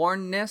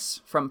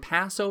firstbornness from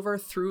Passover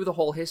through the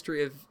whole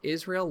history of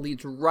Israel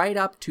leads right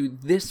up to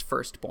this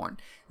firstborn.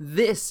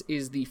 This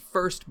is the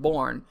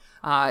firstborn,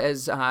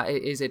 is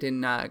it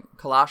in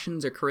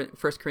Colossians or 1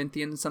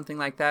 Corinthians, something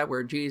like that,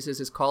 where Jesus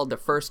is called the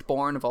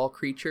firstborn of all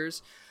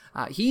creatures.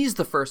 He's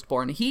the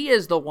firstborn. He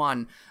is the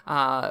one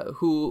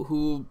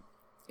who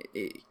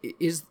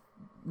is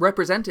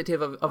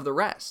representative of the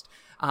rest.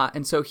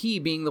 And so he,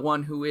 being the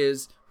one who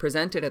is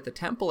presented at the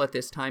temple at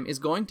this time, is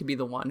going to be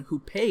the one who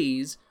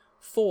pays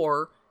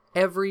for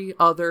every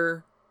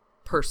other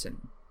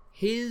person.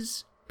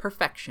 His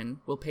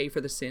perfection will pay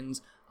for the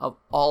sins of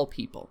all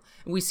people.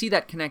 And we see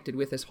that connected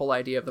with this whole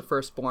idea of the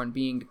firstborn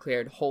being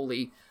declared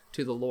holy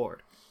to the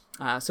Lord.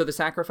 So the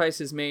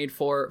sacrifice is made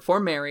for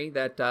Mary,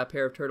 that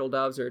pair of turtle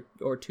doves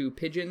or 2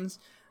 pigeons.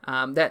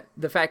 That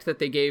the fact that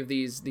they gave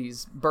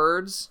these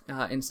birds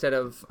instead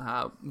of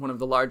one of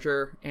the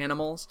larger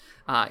animals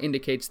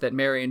indicates that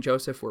Mary and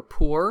Joseph were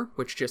poor,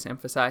 which just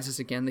emphasizes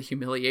again the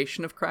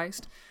humiliation of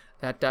Christ.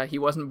 That he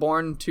wasn't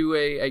born to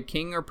a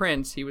king or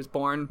prince; he was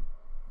born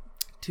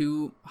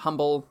to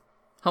humble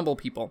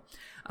people.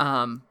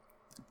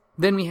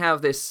 Then we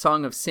have this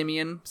song of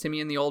Simeon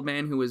the old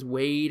man who was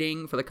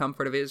waiting for the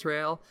comfort of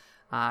Israel.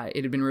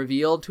 It had been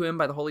revealed to him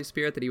by the Holy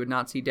Spirit that he would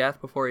not see death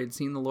before he had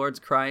seen the Lord's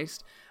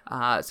Christ.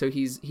 So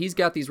he's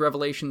got these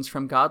revelations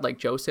from God, like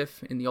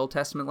Joseph in the Old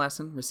Testament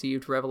lesson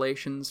received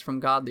revelations from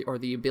God, or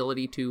the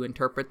ability to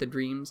interpret the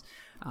dreams,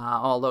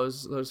 all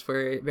those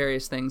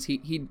various things.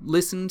 He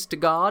listened to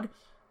God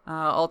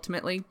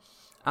ultimately,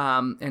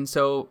 and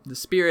so the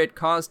Spirit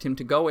caused him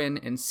to go in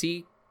and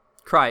see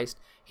Christ.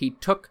 He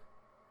took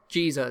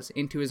Jesus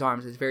into his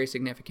arms. Is very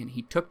significant.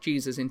 He took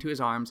Jesus into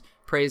his arms,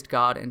 praised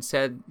God, and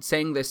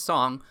sang this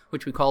song,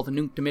 which we call the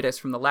Nunc Dimittis,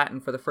 from the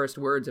Latin for the first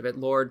words of it.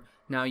 Lord,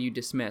 now you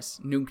dismiss.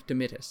 Nunc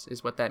Dimittis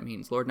is what that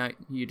means. Lord, now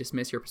you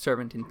dismiss your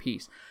servant in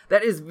peace.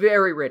 That is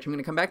very rich. I'm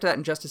going to come back to that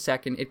in just a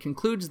second. It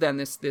concludes then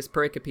this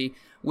pericope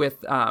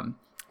with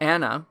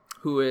Anna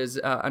who is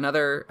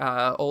another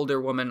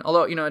older woman.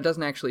 Although, it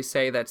doesn't actually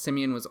say that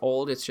Simeon was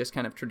old. It's just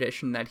kind of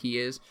tradition that he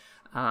is.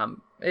 I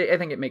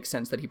think it makes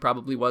sense that he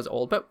probably was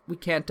old, but we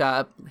can't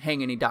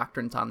hang any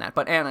doctrines on that.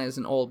 But Anna is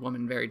an old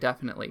woman, very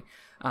definitely,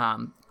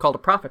 called a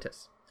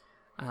prophetess.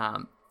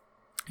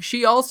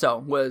 She also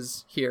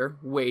was here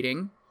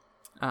waiting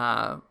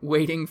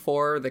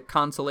for the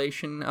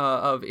consolation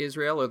of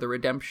Israel, or the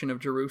redemption of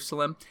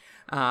Jerusalem,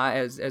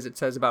 as it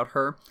says about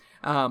her.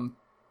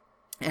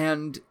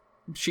 And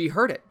she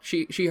heard it.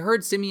 She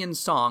heard Simeon's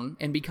song,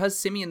 and because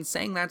Simeon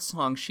sang that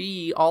song,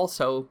 she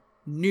also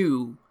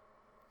knew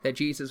that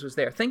Jesus was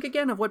there. Think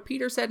again of what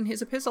Peter said in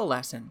his epistle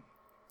lesson.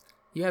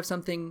 You have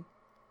something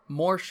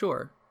more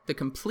sure, the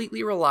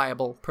completely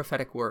reliable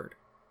prophetic word.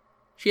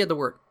 She had the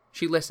word.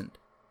 She listened.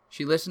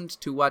 She listened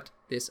to what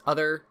this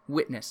other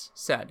witness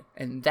said,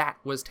 and that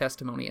was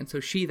testimony. And so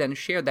she then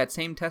shared that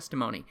same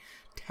testimony,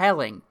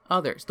 telling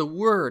others the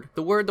word.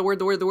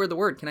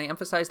 Can I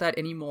emphasize that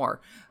anymore?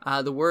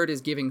 The word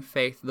is giving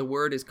faith. The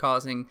word is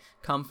causing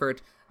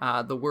comfort.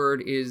 The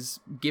word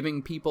is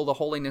giving people the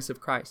holiness of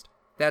Christ.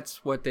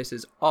 That's what this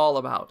is all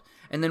about.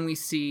 And then we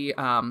see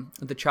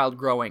the child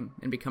growing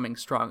and becoming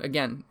strong.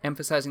 Again,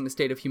 emphasizing the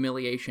state of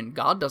humiliation.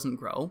 God doesn't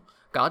grow.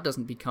 God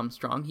doesn't become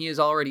strong. He is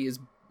already as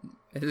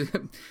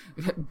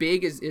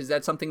big. Is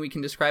that something we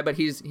can describe? But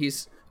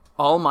he's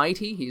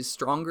almighty. He's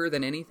stronger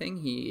than anything.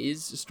 He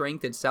is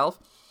strength itself.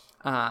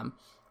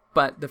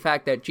 But the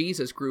fact that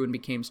Jesus grew and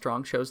became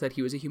strong shows that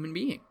he was a human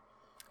being,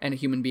 and a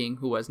human being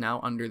who was now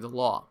under the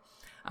law.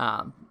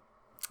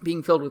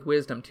 Being filled with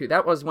wisdom, too.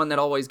 That was one that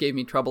always gave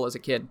me trouble as a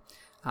kid.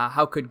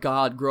 How could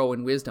God grow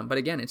in wisdom? But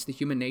again, it's the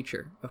human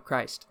nature of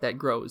Christ that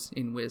grows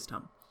in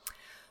wisdom.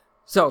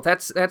 So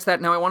that's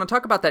that. Now I want to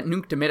talk about that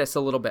Nunc Dimittis a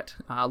little bit.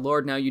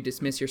 Lord, now you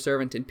dismiss your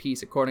servant in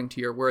peace according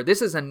to your word.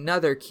 This is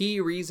another key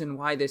reason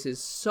why this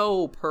is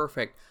so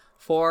perfect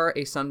for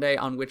a Sunday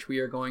on which we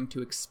are going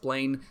to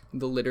explain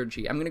the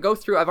liturgy. I'm going to go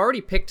through, I've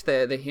already picked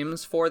the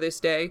hymns for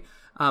this day,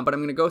 but I'm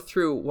going to go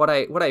through what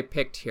I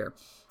picked here.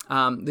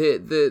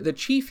 The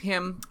chief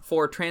hymn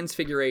for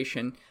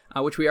Transfiguration,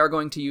 which we are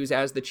going to use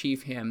as the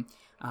chief hymn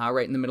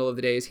right in the middle of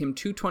the day, is hymn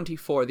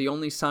 224, The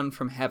Only Son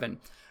from Heaven.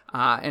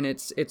 And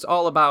it's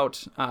all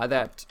about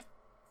that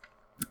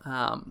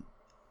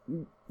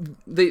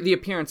the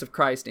appearance of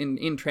Christ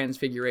in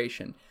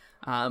Transfiguration,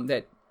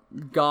 that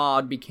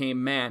God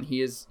became man.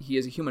 He is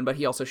a human, but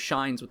he also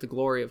shines with the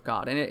glory of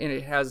God. And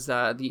it has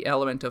the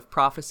element of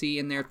prophecy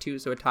in there too,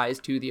 so it ties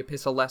to the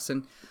epistle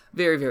lesson.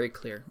 Very, very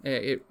clear.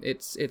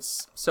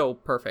 It's so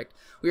perfect.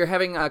 We are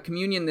having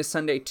communion this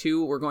Sunday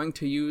too. We're going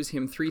to use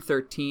hymn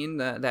 313,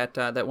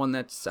 that one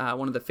that's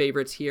one of the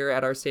favorites here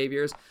at Our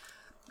Savior's.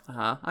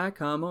 I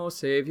come, O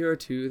Savior,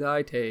 to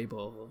thy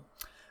table.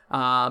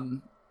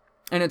 And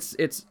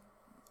it's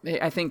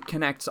I think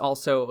connects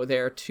also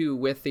there too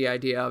with the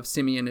idea of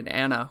Simeon and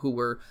Anna, who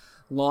were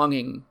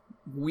longing,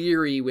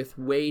 weary with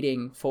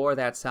waiting for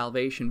that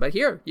salvation. But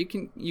here,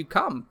 you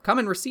come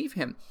and receive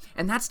him.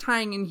 And that's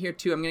tying in here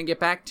too. I'm going to get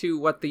back to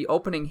what the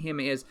opening hymn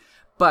is,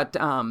 but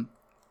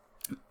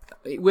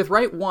with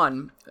Rite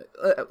 1,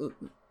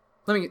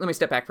 let me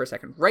step back for a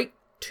second. Rite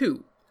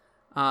 2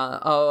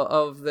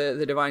 of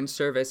the divine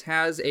service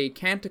has a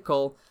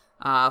canticle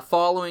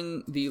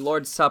following the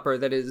Lord's Supper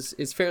that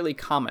is fairly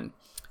common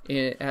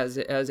as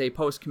a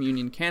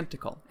post-communion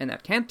canticle, and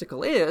that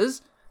canticle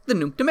is the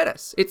Nunc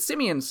Dimittis. It's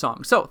Simeon's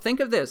song. So think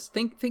of this.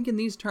 Think in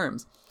these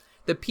terms.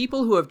 The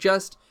people who have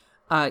just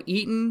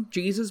eaten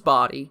Jesus'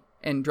 body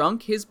and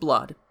drunk his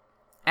blood,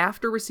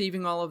 after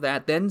receiving all of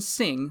that, then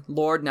sing,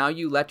 Lord, now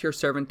you let your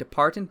servant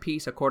depart in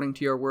peace according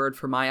to your word,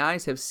 for my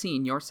eyes have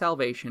seen your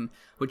salvation,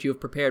 which you have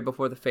prepared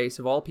before the face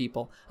of all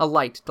people, a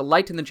light, the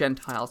light in the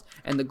Gentiles,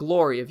 and the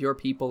glory of your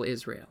people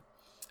Israel.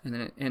 And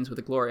then it ends with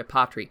the Gloria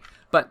Patri.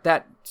 But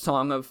that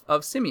song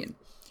of Simeon.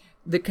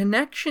 The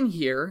connection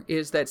here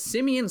is that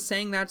Simeon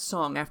sang that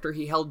song after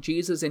he held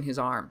Jesus in his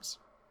arms.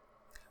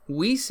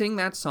 We sing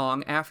that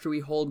song after we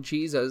hold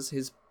Jesus,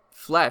 his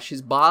flesh,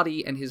 his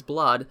body, and his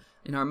blood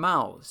in our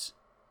mouths.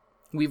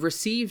 We've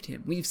received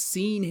him. We've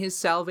seen his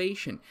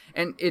salvation.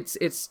 And it's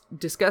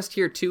discussed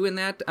here too in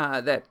that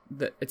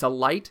it's a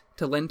light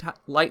to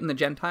lighten the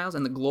Gentiles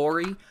and the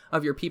glory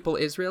of your people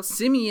Israel.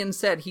 Simeon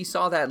said he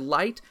saw that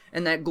light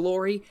and that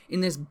glory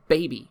in this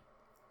baby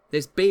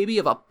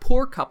of a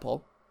poor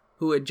couple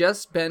who had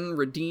just been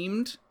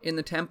redeemed in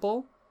the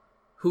temple,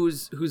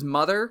 whose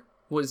mother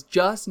was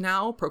just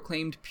now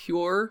proclaimed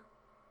pure,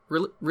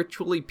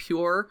 ritually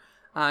pure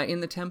in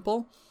the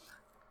temple.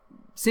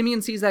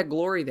 Simeon sees that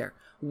glory there.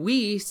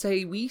 We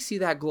say we see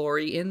that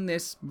glory in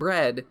this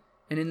bread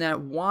and in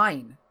that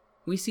wine.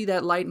 We see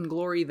that light and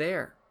glory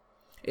there.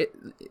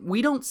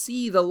 We don't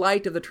see the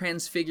light of the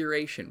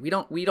transfiguration. We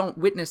don't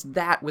witness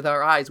that with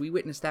our eyes. We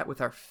witness that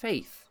with our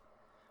faith.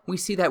 We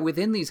see that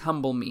within these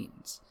humble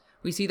means.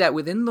 We see that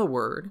within the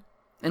word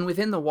and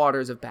within the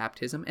waters of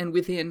baptism and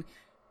within,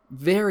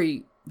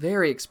 very,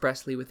 very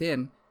expressly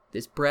within,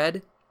 this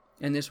bread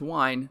and this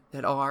wine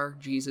that are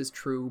Jesus'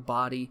 true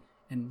body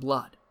and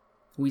blood.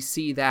 We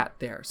see that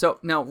there. So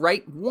now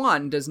Rite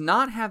 1 does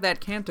not have that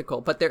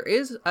canticle, but there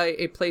is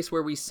a place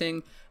where we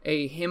sing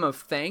a hymn of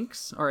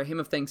thanks or a hymn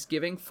of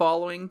thanksgiving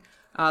following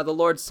the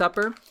Lord's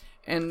Supper.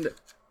 And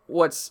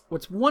what's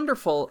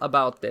wonderful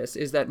about this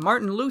is that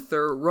Martin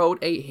Luther wrote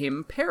a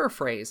hymn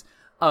paraphrase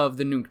of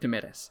the Nunc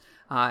Dimittis,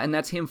 and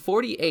that's hymn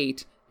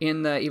 48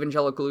 in the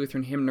Evangelical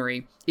Lutheran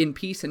Hymnary. In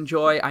peace and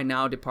joy I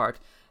now depart.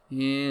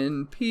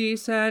 In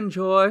peace and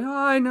joy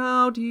I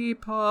now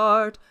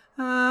depart,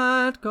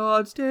 at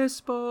God's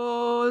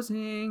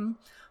disposing,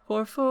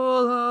 for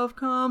full of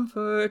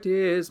comfort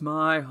is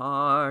my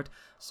heart,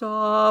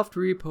 soft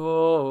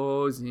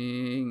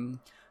reposing.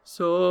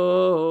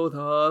 So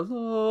the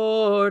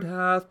Lord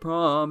hath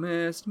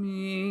promised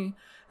me,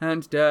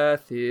 and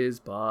death is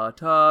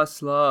but a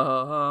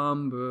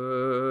slumber.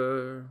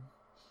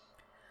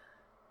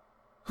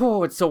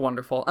 Oh, it's so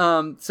wonderful.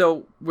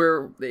 So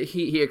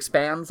he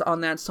expands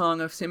on that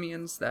song of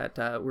Simeon's, that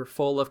we're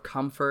full of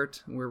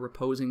comfort, we're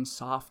reposing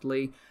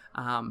softly.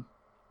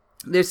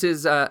 This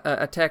is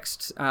a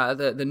text,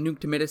 the Nunc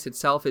Dimittis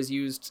itself is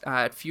used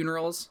at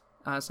funerals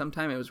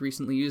sometime. It was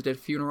recently used at a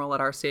funeral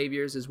at Our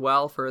Savior's as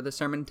well for the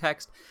sermon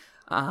text.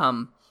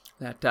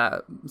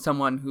 That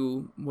someone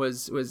who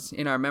was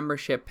in our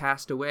membership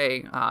passed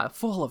away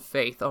full of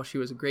faith. Oh, she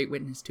was a great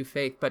witness to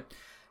faith, but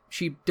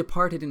she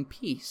departed in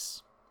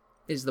peace.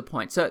 Is the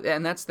point. So,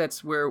 and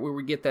that's where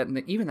we get that,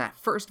 even that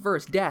first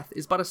verse, death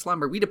is but a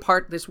slumber. We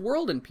depart this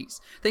world in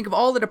peace. Think of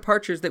all the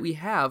departures that we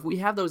have. We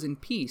have those in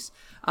peace.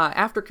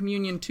 After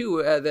communion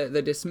too,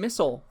 the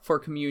dismissal for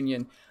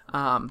communion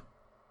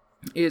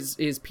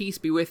is peace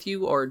be with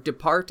you, or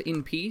depart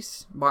in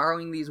peace,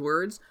 borrowing these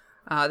words,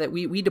 that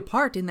we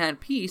depart in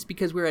that peace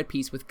because we're at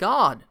peace with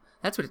God.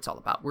 That's what it's all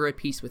about. We're at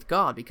peace with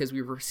God because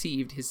we've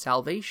received his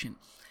salvation.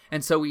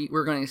 And so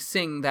we're going to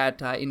sing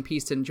that in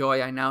peace and joy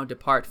I now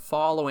depart,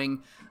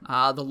 following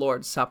the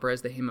Lord's Supper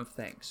as the hymn of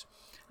thanks,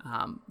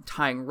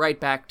 tying right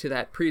back to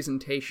that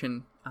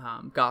presentation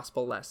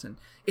gospel lesson.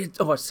 It's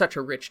such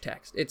a rich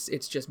text.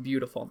 It's just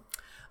beautiful.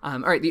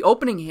 All right, the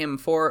opening hymn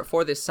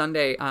for this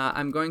Sunday,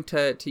 I'm going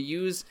to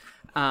use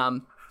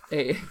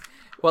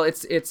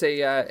it's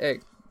a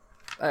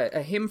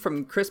hymn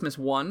from Christmas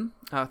 1,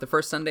 the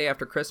first Sunday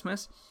after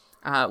Christmas,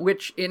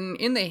 which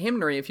in the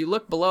hymnary, if you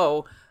look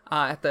below,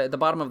 at the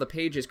bottom of the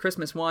pages,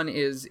 Christmas 1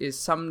 is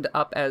summed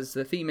up as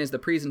the theme is the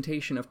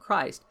presentation of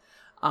Christ.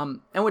 And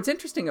what's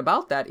interesting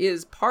about that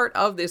is part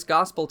of this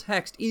gospel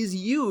text is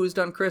used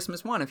on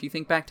Christmas 1. If you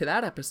think back to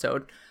that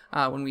episode,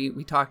 when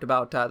we talked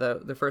about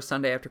the first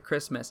Sunday after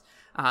Christmas,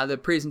 the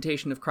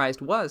presentation of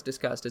Christ was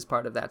discussed as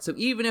part of that. So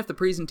even if the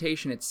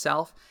presentation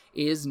itself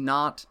is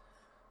not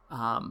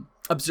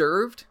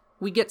observed,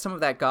 we get some of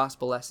that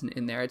gospel lesson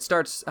in there. It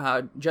starts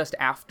just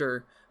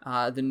after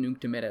the Nunc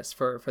Dimittis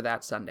for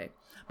that Sunday.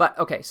 But,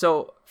 okay,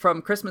 so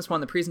from Christmas 1,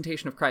 the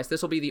presentation of Christ,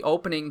 this will be the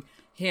opening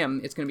hymn.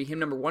 It's going to be hymn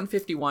number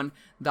 151,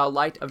 Thou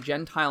Light of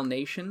Gentile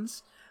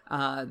Nations,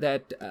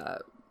 that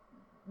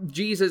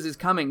Jesus is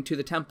coming to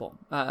the temple.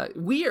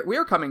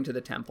 We're coming to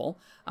the temple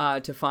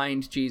to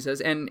find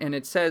Jesus, and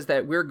it says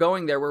that we're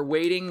going there, we're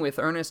waiting with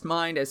earnest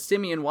mind, as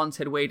Simeon once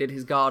had waited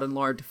his God and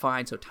Lord to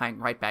find, so tying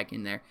right back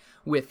in there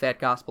with that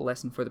gospel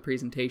lesson for the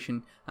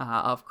presentation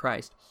of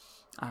Christ.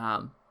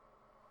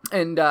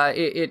 And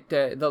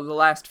the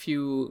last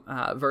few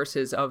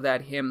verses of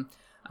that hymn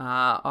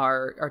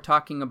are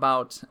talking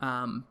about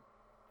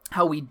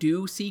how we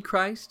do see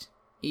Christ,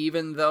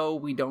 even though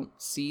we don't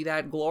see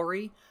that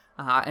glory.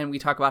 And we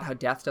talk about how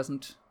death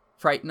doesn't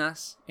frighten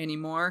us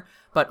anymore,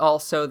 but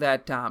also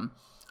that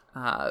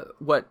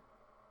what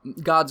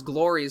God's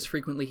glory is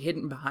frequently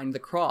hidden behind the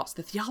cross.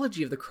 The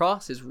theology of the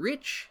cross is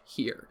rich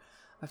here.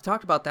 I've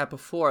talked about that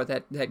before,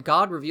 that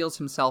God reveals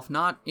himself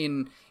not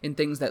in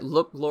things that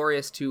look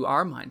glorious to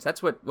our minds.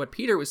 That's what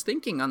Peter was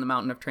thinking on the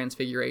Mountain of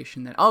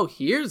Transfiguration, that, oh,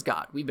 here's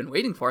God. We've been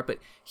waiting for it, but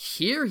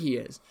here he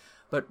is.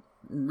 But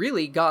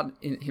really, God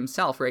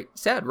himself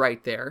said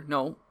right there,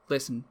 no,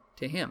 listen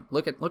to him.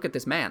 Look at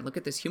this man. Look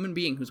at this human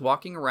being who's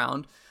walking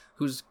around,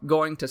 who's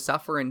going to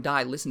suffer and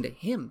die. Listen to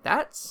him.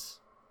 That's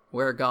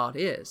where God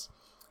is,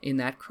 in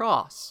that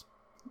cross.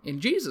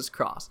 In Jesus'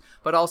 cross,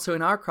 but also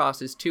in our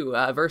crosses too.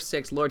 Verse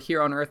 6, Lord,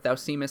 here on earth thou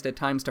seemest at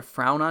times to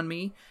frown on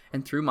me,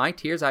 and through my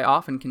tears I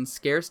often can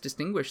scarce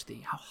distinguish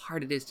thee. How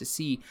hard it is to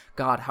see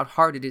God, how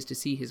hard it is to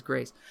see his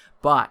grace.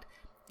 But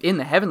in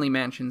the heavenly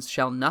mansions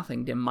shall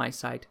nothing dim my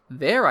sight.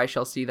 There I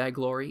shall see thy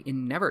glory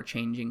in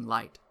never-changing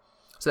light.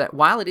 So that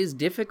while it is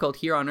difficult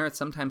here on earth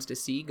sometimes to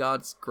see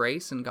God's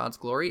grace and God's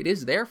glory, it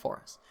is there for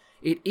us.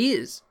 It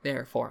is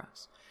there for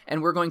us.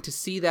 And we're going to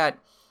see that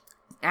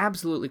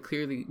absolutely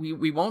clearly.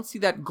 We won't see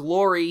that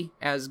glory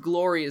as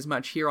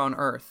much here on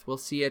earth. We'll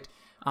see it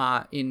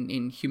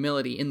in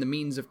humility, in the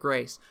means of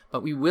grace,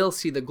 but we will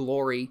see the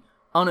glory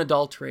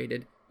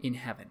unadulterated in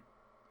heaven,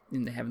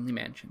 in the heavenly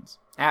mansions,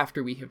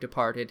 after we have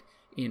departed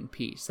in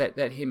peace.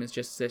 That hymn is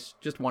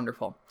just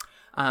wonderful.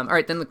 All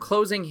right, then the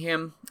closing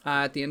hymn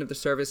at the end of the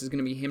service is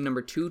going to be hymn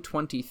number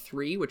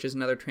 223, which is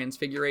another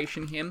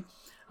Transfiguration hymn.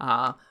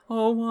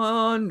 O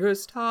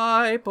wondrous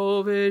type,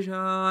 O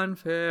vision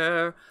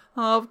fair,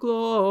 of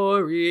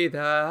glory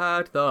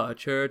that the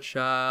church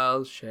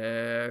shall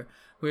share,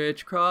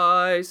 which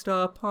Christ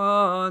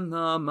upon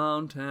the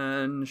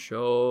mountain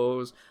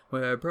shows,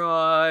 where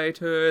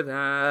brighter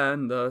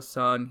than the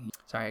sun.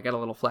 Sorry, I got a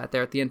little flat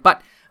there at the end,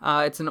 but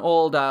it's an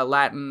old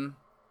Latin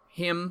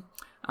hymn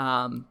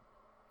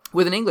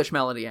with an English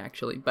melody,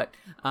 actually, but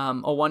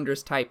a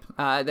wondrous type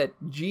that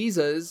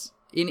Jesus,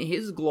 in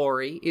his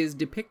glory, is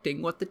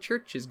depicting what the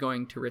church is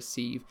going to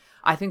receive.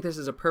 I think this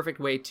is a perfect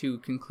way to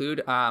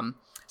conclude,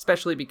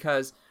 especially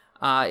because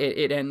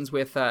it ends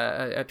with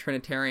a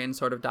Trinitarian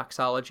sort of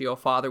doxology. O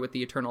Father, with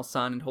the eternal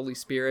Son and Holy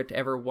Spirit,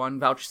 ever one,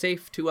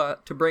 vouchsafe to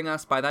bring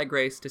us by thy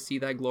grace to see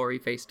thy glory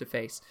face to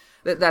face.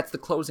 That's the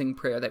closing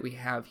prayer that we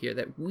have here,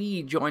 that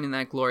we join in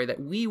that glory,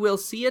 that we will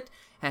see it,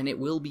 and it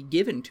will be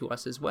given to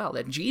us as well.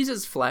 That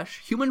Jesus'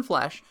 flesh, human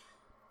flesh,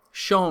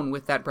 shone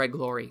with that bright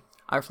glory.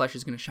 Our flesh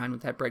is going to shine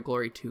with that bright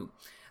glory too.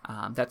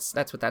 That's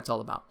what that's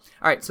all about.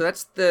 All right, so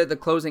that's the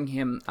closing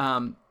hymn.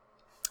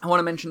 I want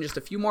to mention just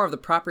a few more of the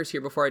propers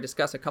here before I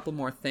discuss a couple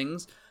more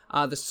things.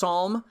 The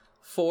psalm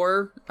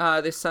for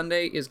this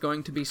Sunday is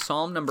going to be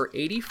Psalm number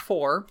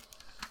 84,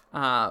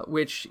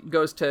 which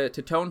goes to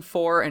tone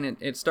 4, and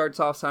it starts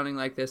off sounding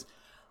like this.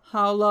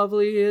 How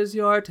lovely is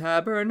your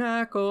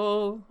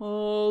tabernacle,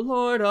 O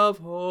Lord of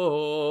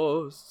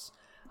hosts.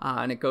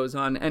 And it goes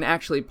on, and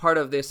actually part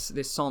of this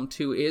Psalm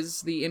 2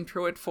 is the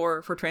introit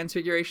for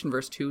Transfiguration.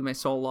 Verse 2, my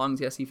soul longs,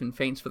 yes, even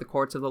faints for the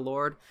courts of the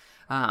Lord.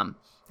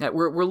 That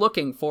we're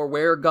looking for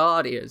where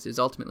God is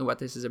ultimately what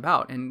this is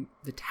about. And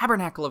the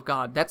tabernacle of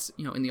God, that's,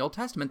 in the Old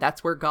Testament,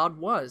 that's where God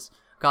was.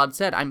 God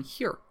said, I'm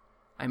here.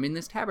 I'm in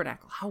this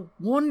tabernacle. How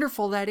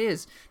wonderful that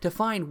is to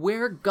find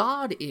where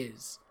God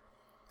is.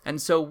 And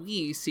so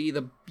we see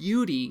the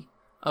beauty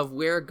of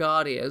where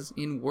God is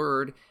in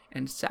word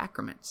and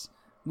sacraments.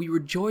 We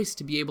rejoice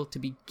to be able to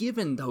be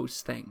given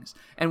those things.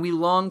 And we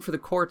long for the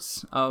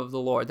courts of the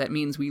Lord. That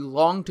means we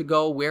long to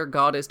go where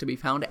God is to be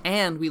found,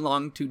 and we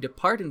long to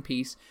depart in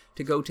peace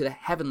to go to the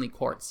heavenly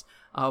courts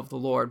of the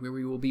Lord, where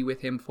we will be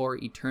with him for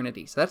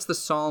eternity. So that's the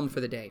psalm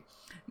for the day.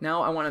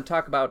 Now I want to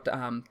talk about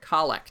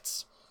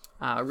collects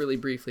really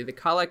briefly. The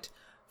collect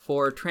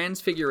for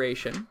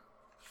Transfiguration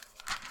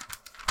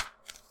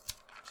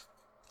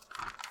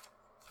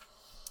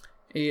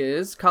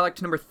is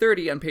collect number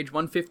 30 on page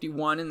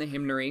 151 in the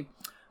hymnary.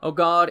 O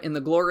God, in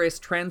the glorious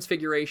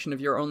transfiguration of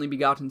your only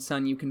begotten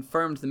Son, you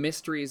confirmed the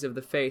mysteries of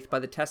the faith by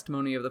the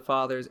testimony of the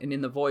fathers, and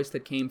in the voice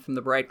that came from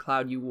the bright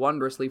cloud you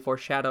wondrously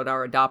foreshadowed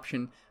our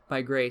adoption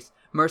by grace.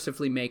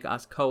 Mercifully make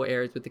us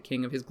co-heirs with the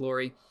King of his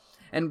glory,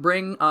 and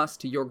bring us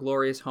to your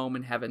glorious home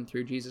in heaven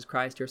through Jesus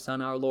Christ, your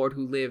Son, our Lord,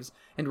 who lives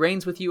and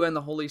reigns with you and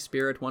the Holy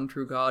Spirit, one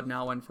true God,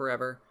 now and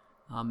forever.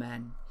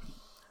 Amen.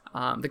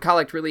 The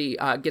collect really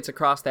gets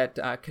across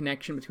that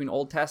connection between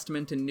Old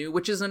Testament and New,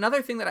 which is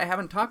another thing that I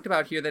haven't talked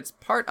about here that's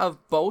part of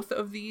both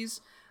of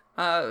these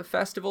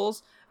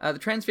festivals. The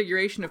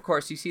Transfiguration, of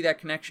course, you see that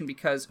connection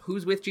because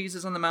who's with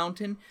Jesus on the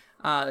mountain?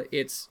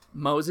 It's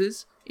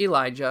Moses,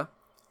 Elijah,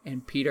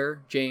 and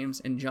Peter,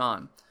 James, and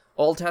John.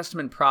 Old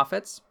Testament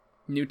prophets,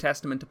 New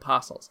Testament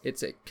apostles.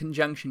 It's a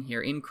conjunction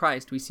here. In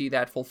Christ, we see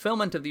that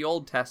fulfillment of the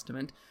Old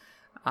Testament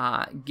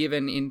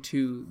given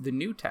into the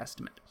New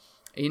Testament.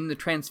 In the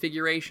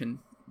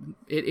Transfiguration,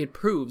 it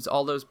proves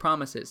all those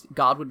promises.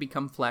 God would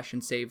become flesh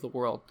and save the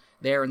world.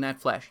 There in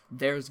that flesh,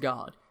 there's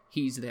God.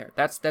 He's there.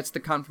 That's the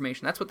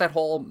confirmation. That's what that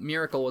whole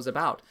miracle was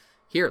about.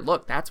 Here,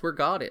 look, that's where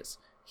God is.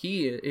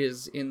 He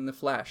is in the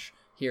flesh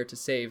here to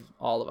save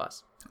all of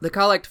us. The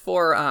collect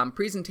for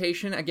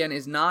presentation, again,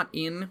 is not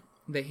in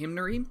the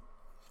hymnary,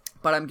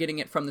 but I'm getting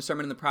it from the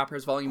Sermon in the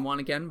Propers, Volume 1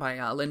 again, by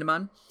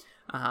Lindemann.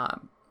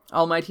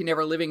 Almighty and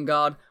ever-living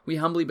God, we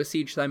humbly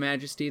beseech thy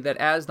majesty that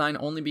as thine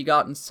only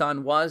begotten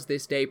Son was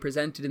this day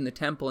presented in the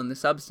temple in the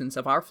substance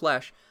of our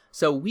flesh,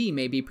 so we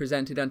may be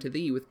presented unto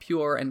thee with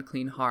pure and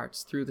clean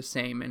hearts through the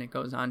same. And it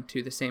goes on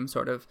to the same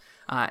sort of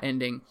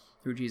ending,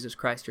 through Jesus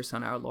Christ, your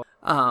Son, our Lord.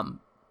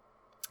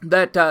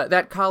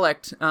 That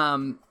collect,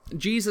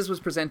 Jesus was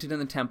presented in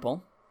the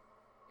temple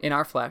in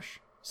our flesh,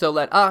 so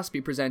let us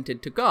be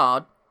presented to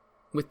God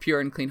with pure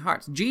and clean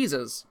hearts.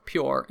 Jesus,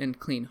 pure and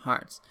clean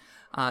hearts.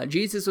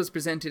 Jesus was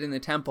presented in the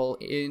temple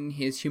in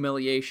his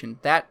humiliation.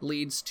 That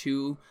leads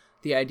to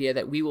the idea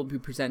that we will be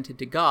presented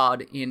to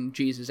God in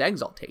Jesus'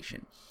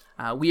 exaltation.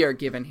 We are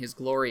given his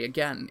glory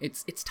again.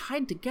 It's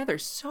tied together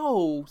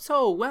so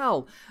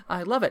well.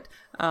 I love it.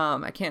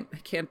 I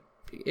can't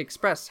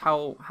express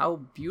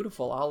how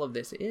beautiful all of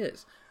this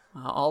is,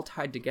 all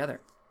tied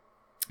together.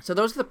 So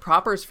those are the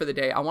propers for the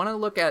day. I want to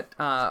look at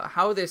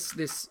how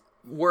this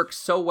works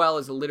so well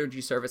as a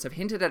liturgy service. I've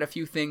hinted at a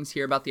few things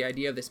here about the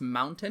idea of this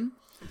mountain.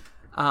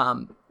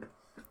 And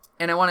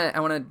I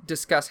want to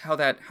discuss how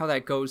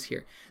that goes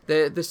here.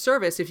 The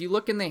service, if you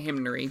look in the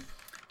hymnary,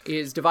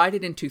 is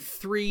divided into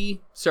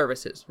 3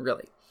 services,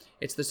 really.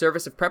 It's the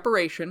service of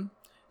preparation,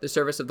 the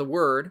service of the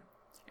word,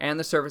 and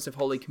the service of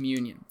Holy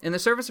Communion. In the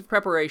service of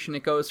preparation,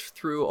 it goes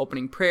through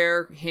opening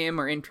prayer, hymn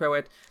or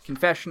introit,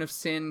 confession of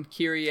sin,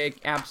 Kyrie,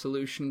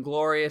 absolution,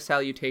 Gloria,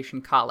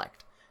 salutation,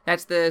 collect.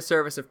 That's the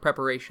service of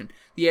preparation.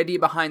 The idea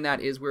behind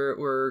that is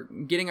we're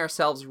getting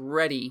ourselves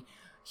ready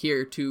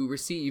here to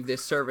receive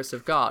this service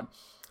of God.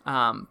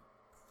 I'm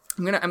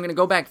gonna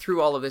go back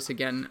through all of this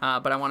again,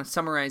 but I want to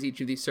summarize each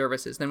of these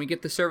services. Then we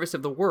get the service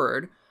of the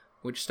Word,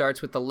 which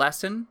starts with the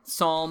lesson,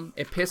 psalm,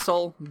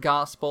 epistle,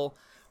 gospel,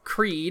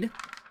 creed,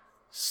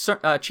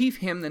 chief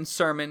hymn, then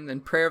sermon,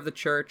 then prayer of the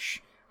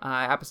church,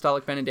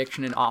 apostolic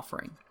benediction, and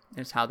offering.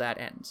 That's how that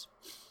ends.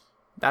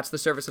 That's the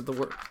service of the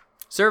Word.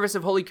 Service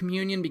of Holy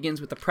Communion begins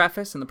with the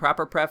preface and the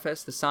proper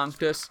preface, the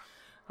Sanctus,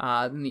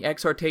 then the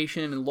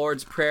exhortation and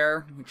Lord's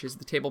Prayer, which is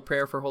the table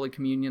prayer for Holy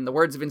Communion, the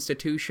words of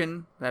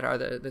institution, that are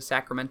the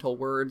sacramental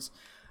words,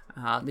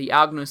 the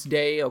Agnus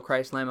Dei, O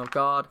Christ, Lamb of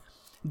God,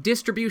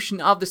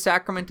 distribution of the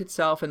sacrament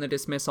itself, and the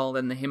dismissal,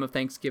 then the hymn of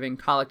thanksgiving,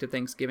 collect of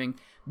thanksgiving,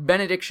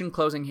 benediction,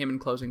 closing hymn, and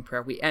closing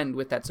prayer. We end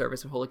with that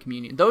service of Holy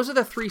Communion. Those are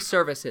the three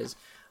services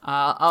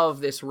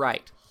of this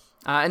rite.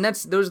 And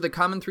those are the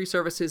common three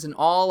services in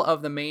all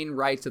of the main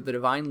rites of the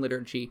Divine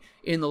Liturgy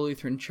in the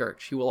Lutheran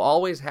Church. You will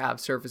always have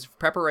service of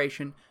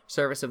preparation,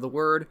 service of the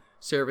Word,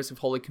 service of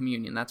Holy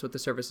Communion. That's what the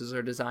services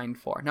are designed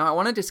for. Now, I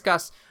want to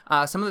discuss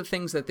some of the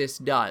things that this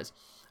does.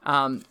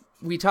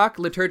 We talk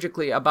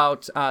liturgically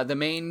about the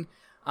main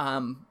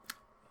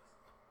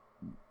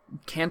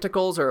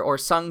canticles or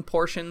sung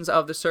portions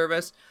of the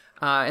service,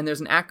 and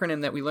there's an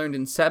acronym that we learned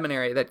in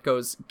seminary that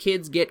goes,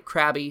 kids get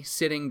crabby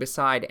sitting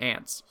beside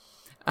ants.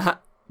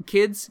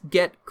 Kids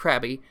get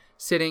crabby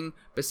sitting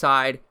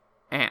beside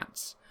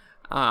ants.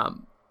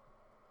 And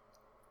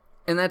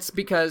that's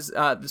because,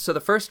 so the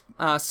first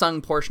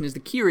sung portion is the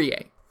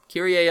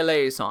Kyrie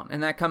eleison,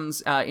 and that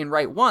comes in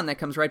Rite 1, that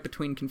comes right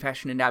between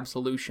confession and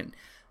absolution.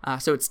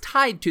 So it's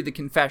tied to the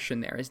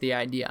confession there is the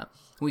idea.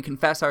 We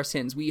confess our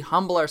sins. We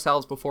humble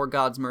ourselves before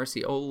God's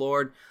mercy. O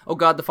Lord, O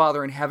God the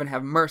Father in heaven,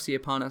 have mercy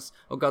upon us.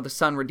 O God the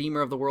Son,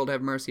 Redeemer of the world,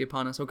 have mercy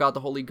upon us. O God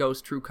the Holy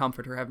Ghost, true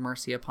Comforter, have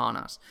mercy upon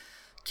us.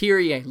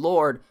 Kyrie,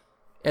 Lord,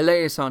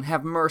 eleison,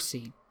 have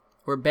mercy.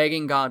 We're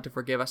begging God to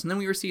forgive us, and then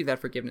we receive that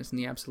forgiveness in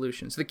the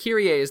absolution. So the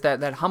Kyrie is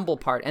that humble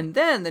part. And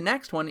then the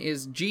next one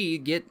is G,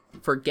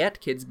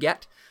 kids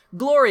get.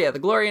 Gloria, the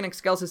Gloria in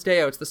Excelsis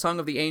Deo. It's the song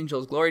of the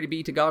angels. Glory to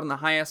be to God in the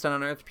highest, and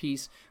on earth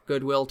peace,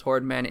 goodwill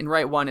toward men. In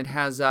Rite 1, it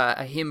has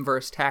a hymn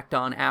verse tacked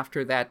on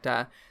after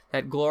that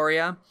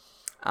Gloria.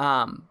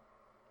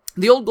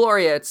 The old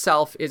Gloria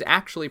itself is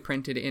actually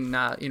printed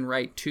in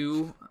Rite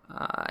 2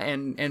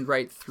 and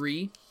Rite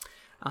 3,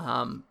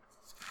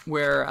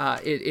 where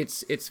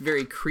it's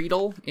very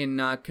creedal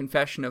in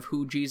confession of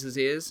who Jesus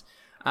is.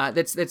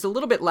 That's a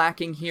little bit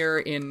lacking here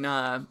in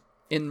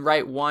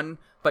Rite 1.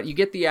 But you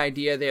get the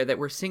idea there that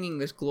we're singing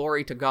this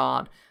glory to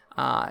God,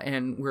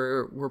 and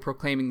we're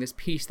proclaiming this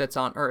peace that's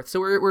on earth.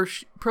 So we're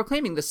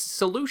proclaiming the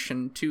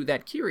solution to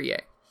that Kyrie.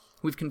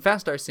 We've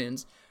confessed our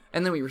sins,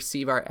 and then we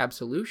receive our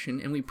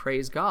absolution, and we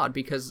praise God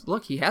because,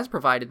 look, He has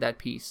provided that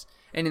peace.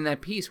 And in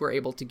that peace, we're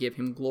able to give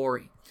Him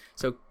glory.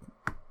 So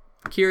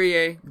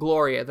Kyrie,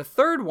 Gloria. The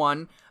third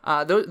one,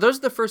 those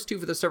are the first two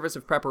for the service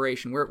of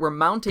preparation. We're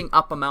mounting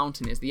up a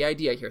mountain is the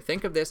idea here.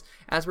 Think of this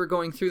as we're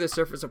going through the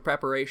service of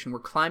preparation. We're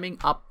climbing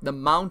up the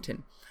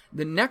mountain.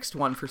 The next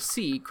one for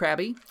C,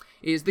 crabby,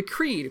 is the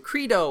creed,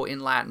 credo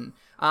in Latin.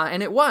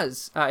 And it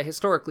was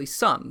historically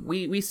sung.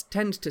 We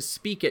tend to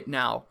speak it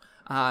now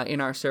in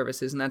our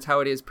services, and that's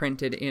how it is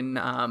printed in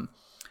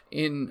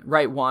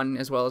Rite 1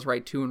 as well as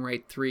Rite 2 and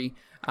Rite 3.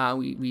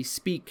 We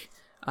speak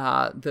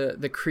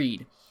the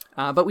creed.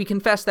 But we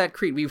confess that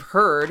creed. We've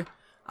heard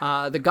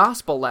the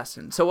gospel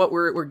lesson. So what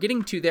we're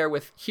getting to there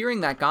with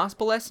hearing that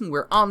gospel lesson,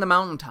 we're on the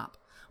mountaintop.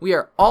 We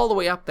are all the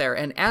way up there,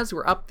 and as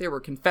we're up there, we're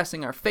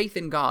confessing our faith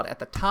in God at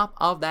the top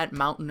of that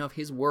mountain of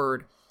His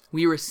Word.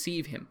 We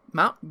receive Him.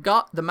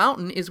 The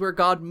mountain is where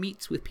God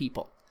meets with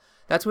people.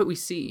 That's what we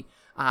see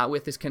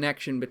with this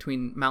connection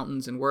between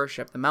mountains and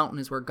worship. The mountain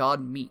is where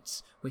God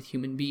meets with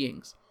human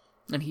beings.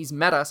 And He's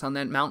met us on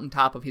that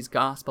mountaintop of His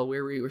gospel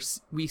where we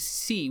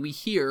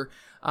hear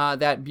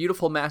that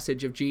beautiful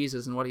message of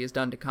Jesus and what He has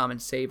done to come and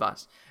save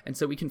us. And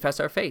so we confess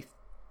our faith.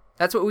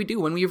 That's what we do.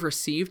 When we have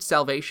received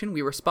salvation,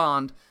 we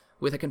respond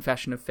with a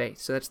confession of faith.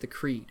 So that's the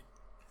creed.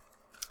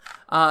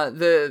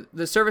 The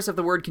service of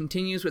the Word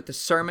continues with the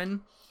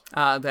sermon.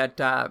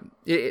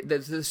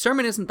 The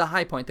sermon isn't the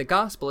high point. The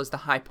gospel is the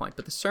high point.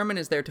 But the sermon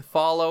is there to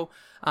follow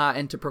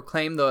and to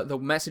proclaim the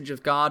message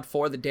of God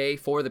for the day,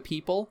 for the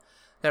people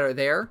that are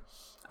there.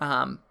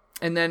 And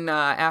then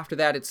after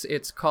that,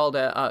 it's called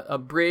a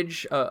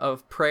bridge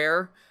of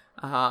prayer,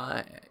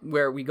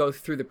 where we go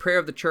through the prayer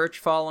of the church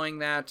following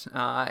that,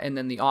 and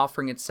then the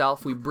offering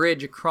itself. We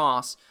bridge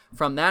across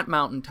from that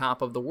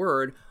mountaintop of the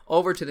Word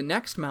over to the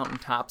next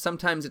mountaintop.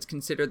 Sometimes it's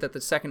considered that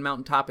the second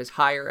mountaintop is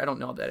higher. I don't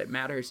know that it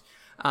matters.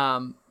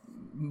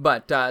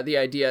 But the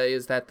idea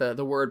is that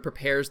the Word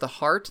prepares the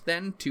heart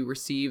then to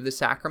receive the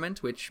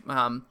sacrament, which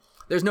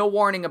there's no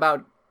warning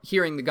about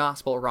hearing the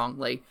gospel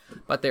wrongly,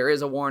 but there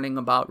is a warning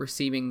about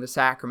receiving the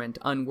sacrament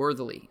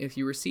unworthily. If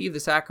you receive the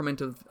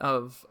sacrament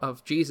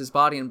of Jesus'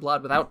 body and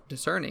blood without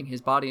discerning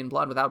his body and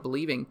blood, without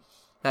believing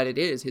that it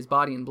is his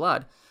body and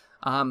blood,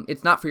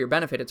 it's not for your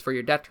benefit, it's for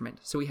your detriment.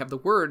 So we have the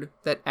word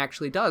that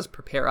actually does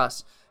prepare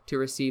us to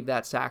receive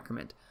that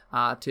sacrament,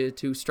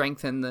 to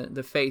strengthen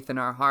the faith in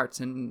our hearts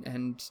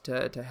and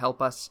to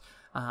help us.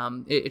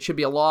 It should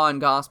be a law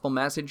and gospel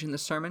message in the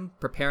sermon,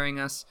 preparing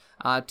us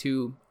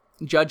to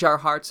judge our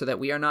hearts so that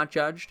we are not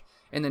judged,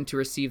 and then to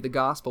receive the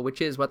gospel,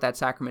 which is what that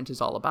sacrament is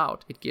all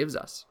about. It gives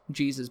us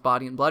Jesus'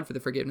 body and blood for the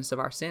forgiveness of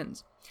our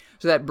sins.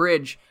 So that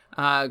bridge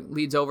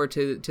leads over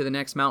to the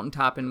next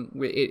mountaintop, and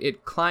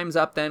it climbs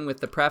up then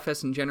with the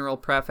preface and general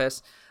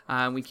preface.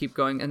 We keep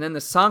going, and then the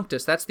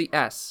Sanctus, that's the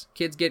S.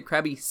 Kids get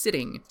crabby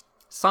sitting.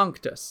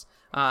 Sanctus,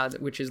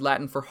 which is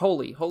Latin for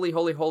holy. Holy,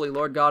 holy, holy,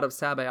 Lord God of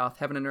Sabaoth,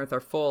 heaven and earth are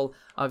full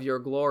of your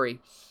glory.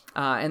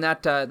 And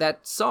that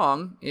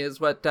song is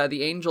what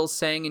the angels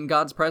sang in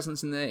God's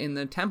presence in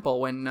the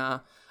temple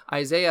when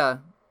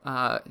Isaiah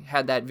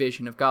had that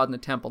vision of God in the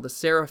temple. The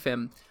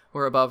seraphim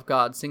were above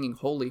God, singing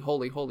holy,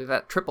 holy, holy.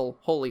 That triple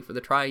holy for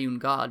the triune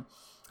God.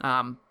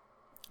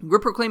 We're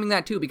proclaiming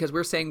that too, because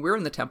we're saying we're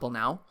in the temple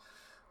now.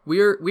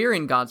 We're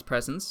in God's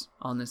presence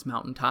on this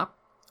mountaintop.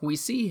 We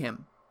see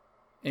him,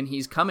 and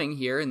he's coming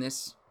here in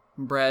this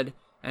bread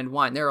and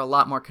wine. There are a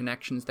lot more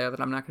connections there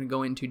that I'm not going to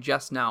go into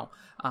just now.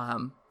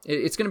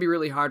 It's going to be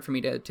really hard for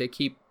me to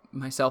keep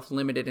myself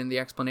limited in the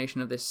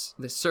explanation of this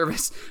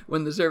service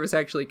when the service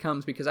actually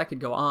comes, because I could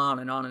go on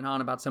and on and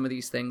on about some of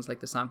these things like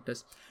the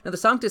Sanctus. Now, the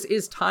Sanctus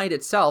is tied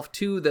itself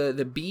to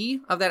the B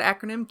of that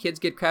acronym, kids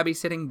get crabby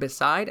sitting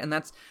beside, and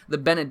that's the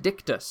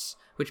Benedictus,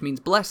 which means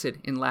blessed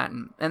in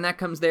Latin. And that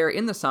comes there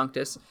in the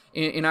Sanctus.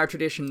 In our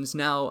traditions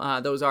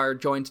now, those are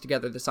joined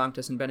together, the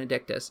Sanctus and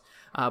Benedictus.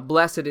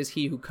 Blessed is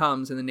he who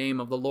comes in the name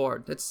of the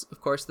Lord. That's,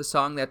 of course, the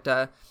song that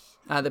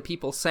the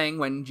people sang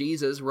when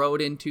Jesus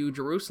rode into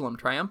Jerusalem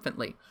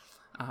triumphantly.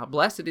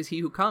 Blessed is he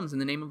who comes in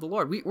the name of the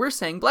Lord. We're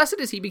saying, blessed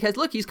is he because,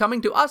 look, he's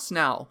coming to us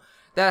now.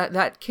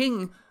 That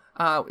king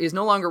is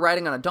no longer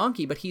riding on a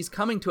donkey, but he's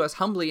coming to us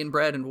humbly in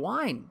bread and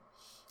wine.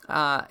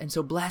 And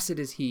so blessed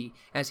is he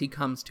as he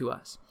comes to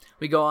us.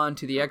 We go on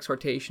to the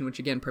exhortation, which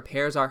again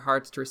prepares our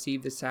hearts to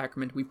receive this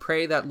sacrament. We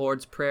pray that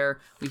Lord's Prayer.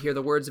 We hear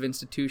the words of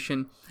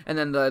institution. And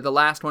then the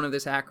last one of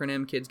this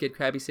acronym, kids get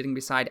crabby sitting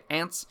beside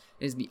ants,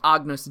 is the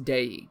Agnus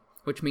Dei,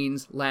 which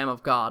means Lamb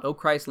of God. O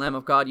Christ, Lamb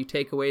of God, you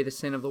take away the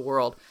sin of the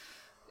world.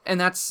 And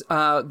that's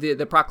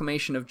the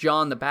proclamation of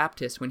John the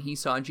Baptist when he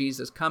saw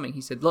Jesus coming.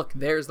 He said, look,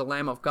 there's the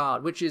Lamb of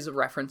God, which is a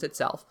reference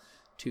itself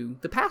to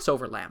the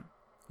Passover lamb.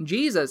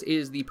 Jesus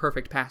is the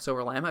perfect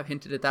Passover lamb. I've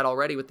hinted at that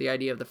already with the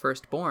idea of the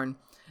firstborn,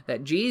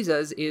 that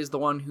Jesus is the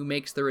one who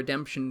makes the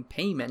redemption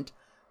payment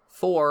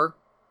for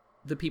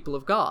the people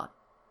of God.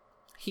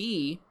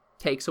 He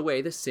takes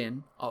away the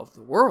sin of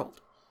the world.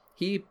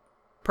 He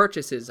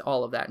purchases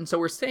all of that. And so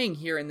we're saying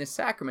here in this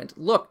sacrament,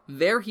 look,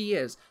 there he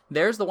is.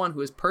 There's the one who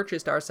has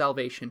purchased our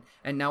salvation,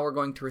 and now we're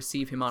going to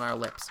receive him on our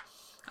lips.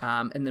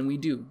 And then we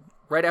do.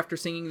 Right after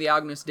singing the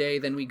Agnus Dei,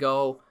 then we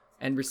go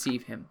and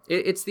receive him.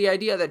 It's the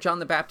idea that John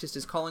the Baptist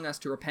is calling us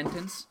to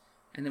repentance,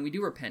 and then we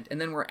do repent. And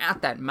then we're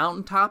at that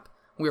mountaintop.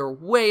 We're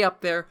way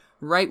up there,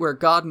 right where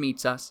God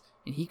meets us,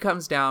 and he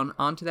comes down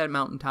onto that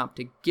mountaintop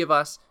to give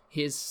us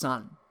his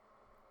Son.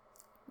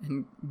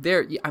 And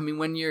there, I mean,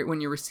 when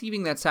you're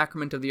receiving that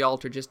sacrament of the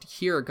altar, just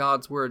hear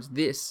God's words,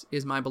 this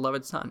is my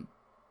beloved Son.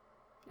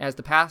 As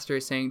the pastor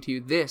is saying to you,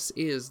 this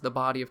is the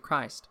body of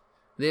Christ.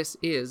 This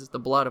is the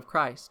blood of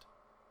Christ.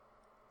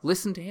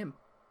 Listen to him.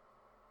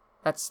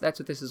 That's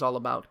what this is all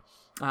about.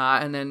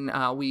 And then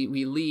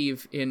we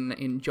leave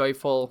in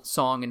joyful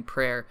song and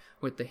prayer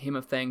with the hymn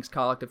of thanks,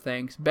 collect of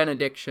thanks,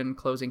 benediction,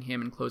 closing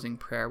hymn, and closing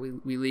prayer.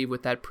 We leave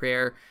with that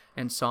prayer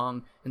and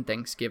song and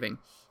thanksgiving.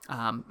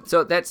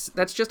 So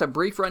that's just a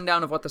brief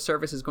rundown of what the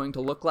service is going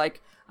to look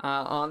like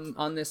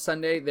on this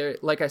Sunday. There,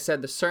 like I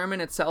said, the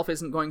sermon itself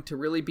isn't going to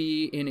really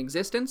be in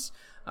existence.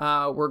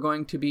 We're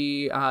going to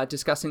be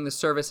discussing the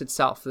service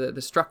itself,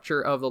 the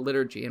structure of the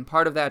liturgy, and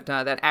part of that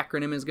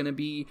acronym is going to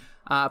be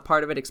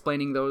part of it,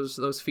 explaining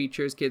those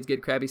features. Kids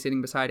get crabby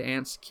sitting beside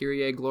ants,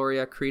 Kyrie,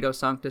 Gloria, Credo,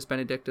 Sanctus,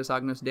 Benedictus,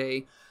 Agnus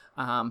Dei,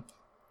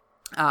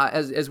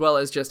 as well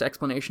as just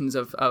explanations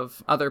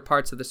of other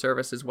parts of the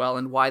service as well,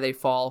 and why they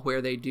fall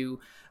where they do.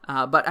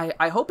 But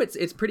I hope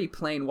it's pretty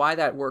plain why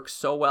that works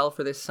so well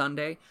for this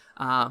Sunday.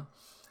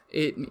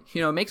 It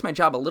makes my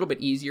job a little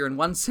bit easier in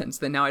one sense,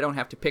 that now I don't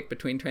have to pick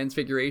between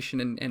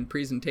transfiguration and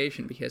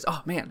presentation, because,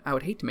 oh man, I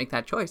would hate to make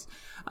that choice.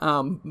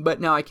 But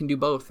now I can do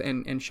both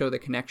and show the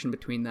connection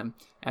between them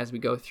as we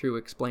go through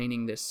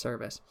explaining this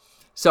service.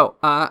 So,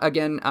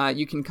 again,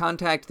 you can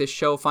contact this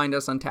show, find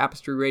us on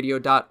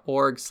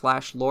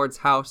tapestryradio.org/Lord's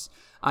House.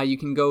 You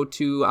can go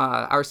to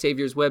Our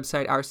Savior's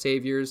website,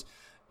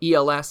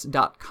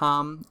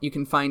 oursaviorsels.com. You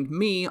can find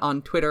me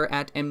on Twitter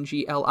at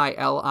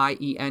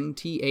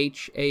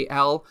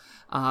MGLILIENTHAL,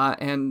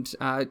 and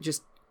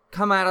just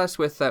come at us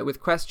with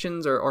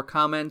questions or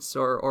comments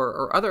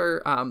or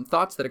other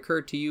thoughts that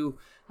occur to you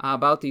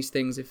about these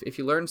things. If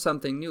you learned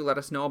something new, let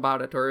us know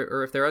about it.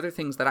 Or if there are other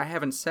things that I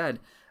haven't said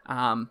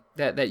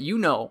that you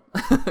know,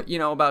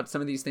 about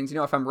some of these things.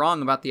 If I'm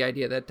wrong about the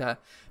idea that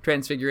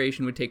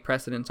Transfiguration would take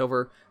precedence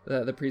over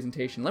the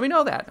presentation, let me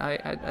know that.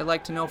 I'd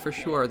like to know for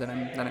sure that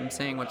I'm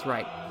saying what's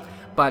right.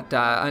 But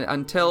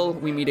until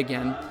we meet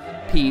again,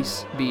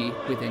 peace be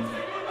within you.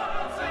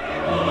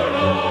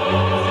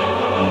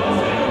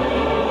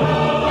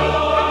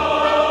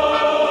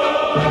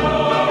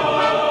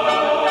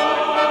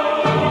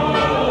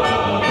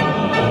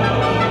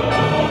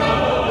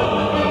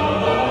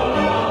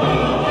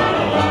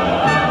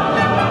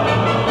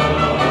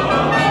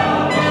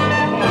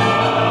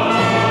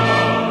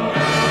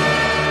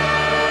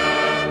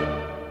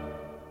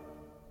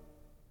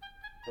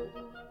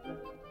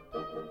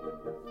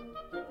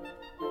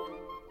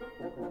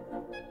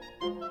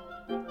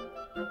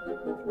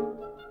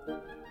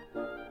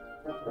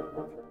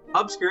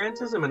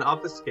 Obscurantism and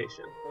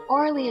obfuscation.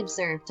 Orally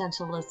observed,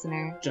 gentle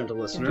listener. Gentle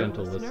listener.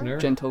 Gentle listener.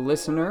 Gentle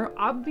listener.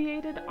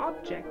 Obviated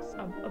objects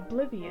of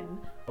oblivion.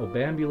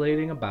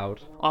 Obambulating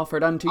about.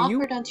 Offered unto you.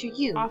 Offered unto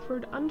you.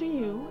 Offered unto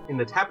you. In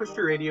the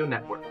Tapestry Radio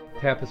Network.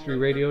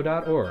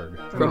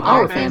 TapestryRadio.org. From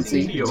our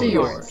fancy to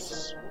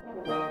yours.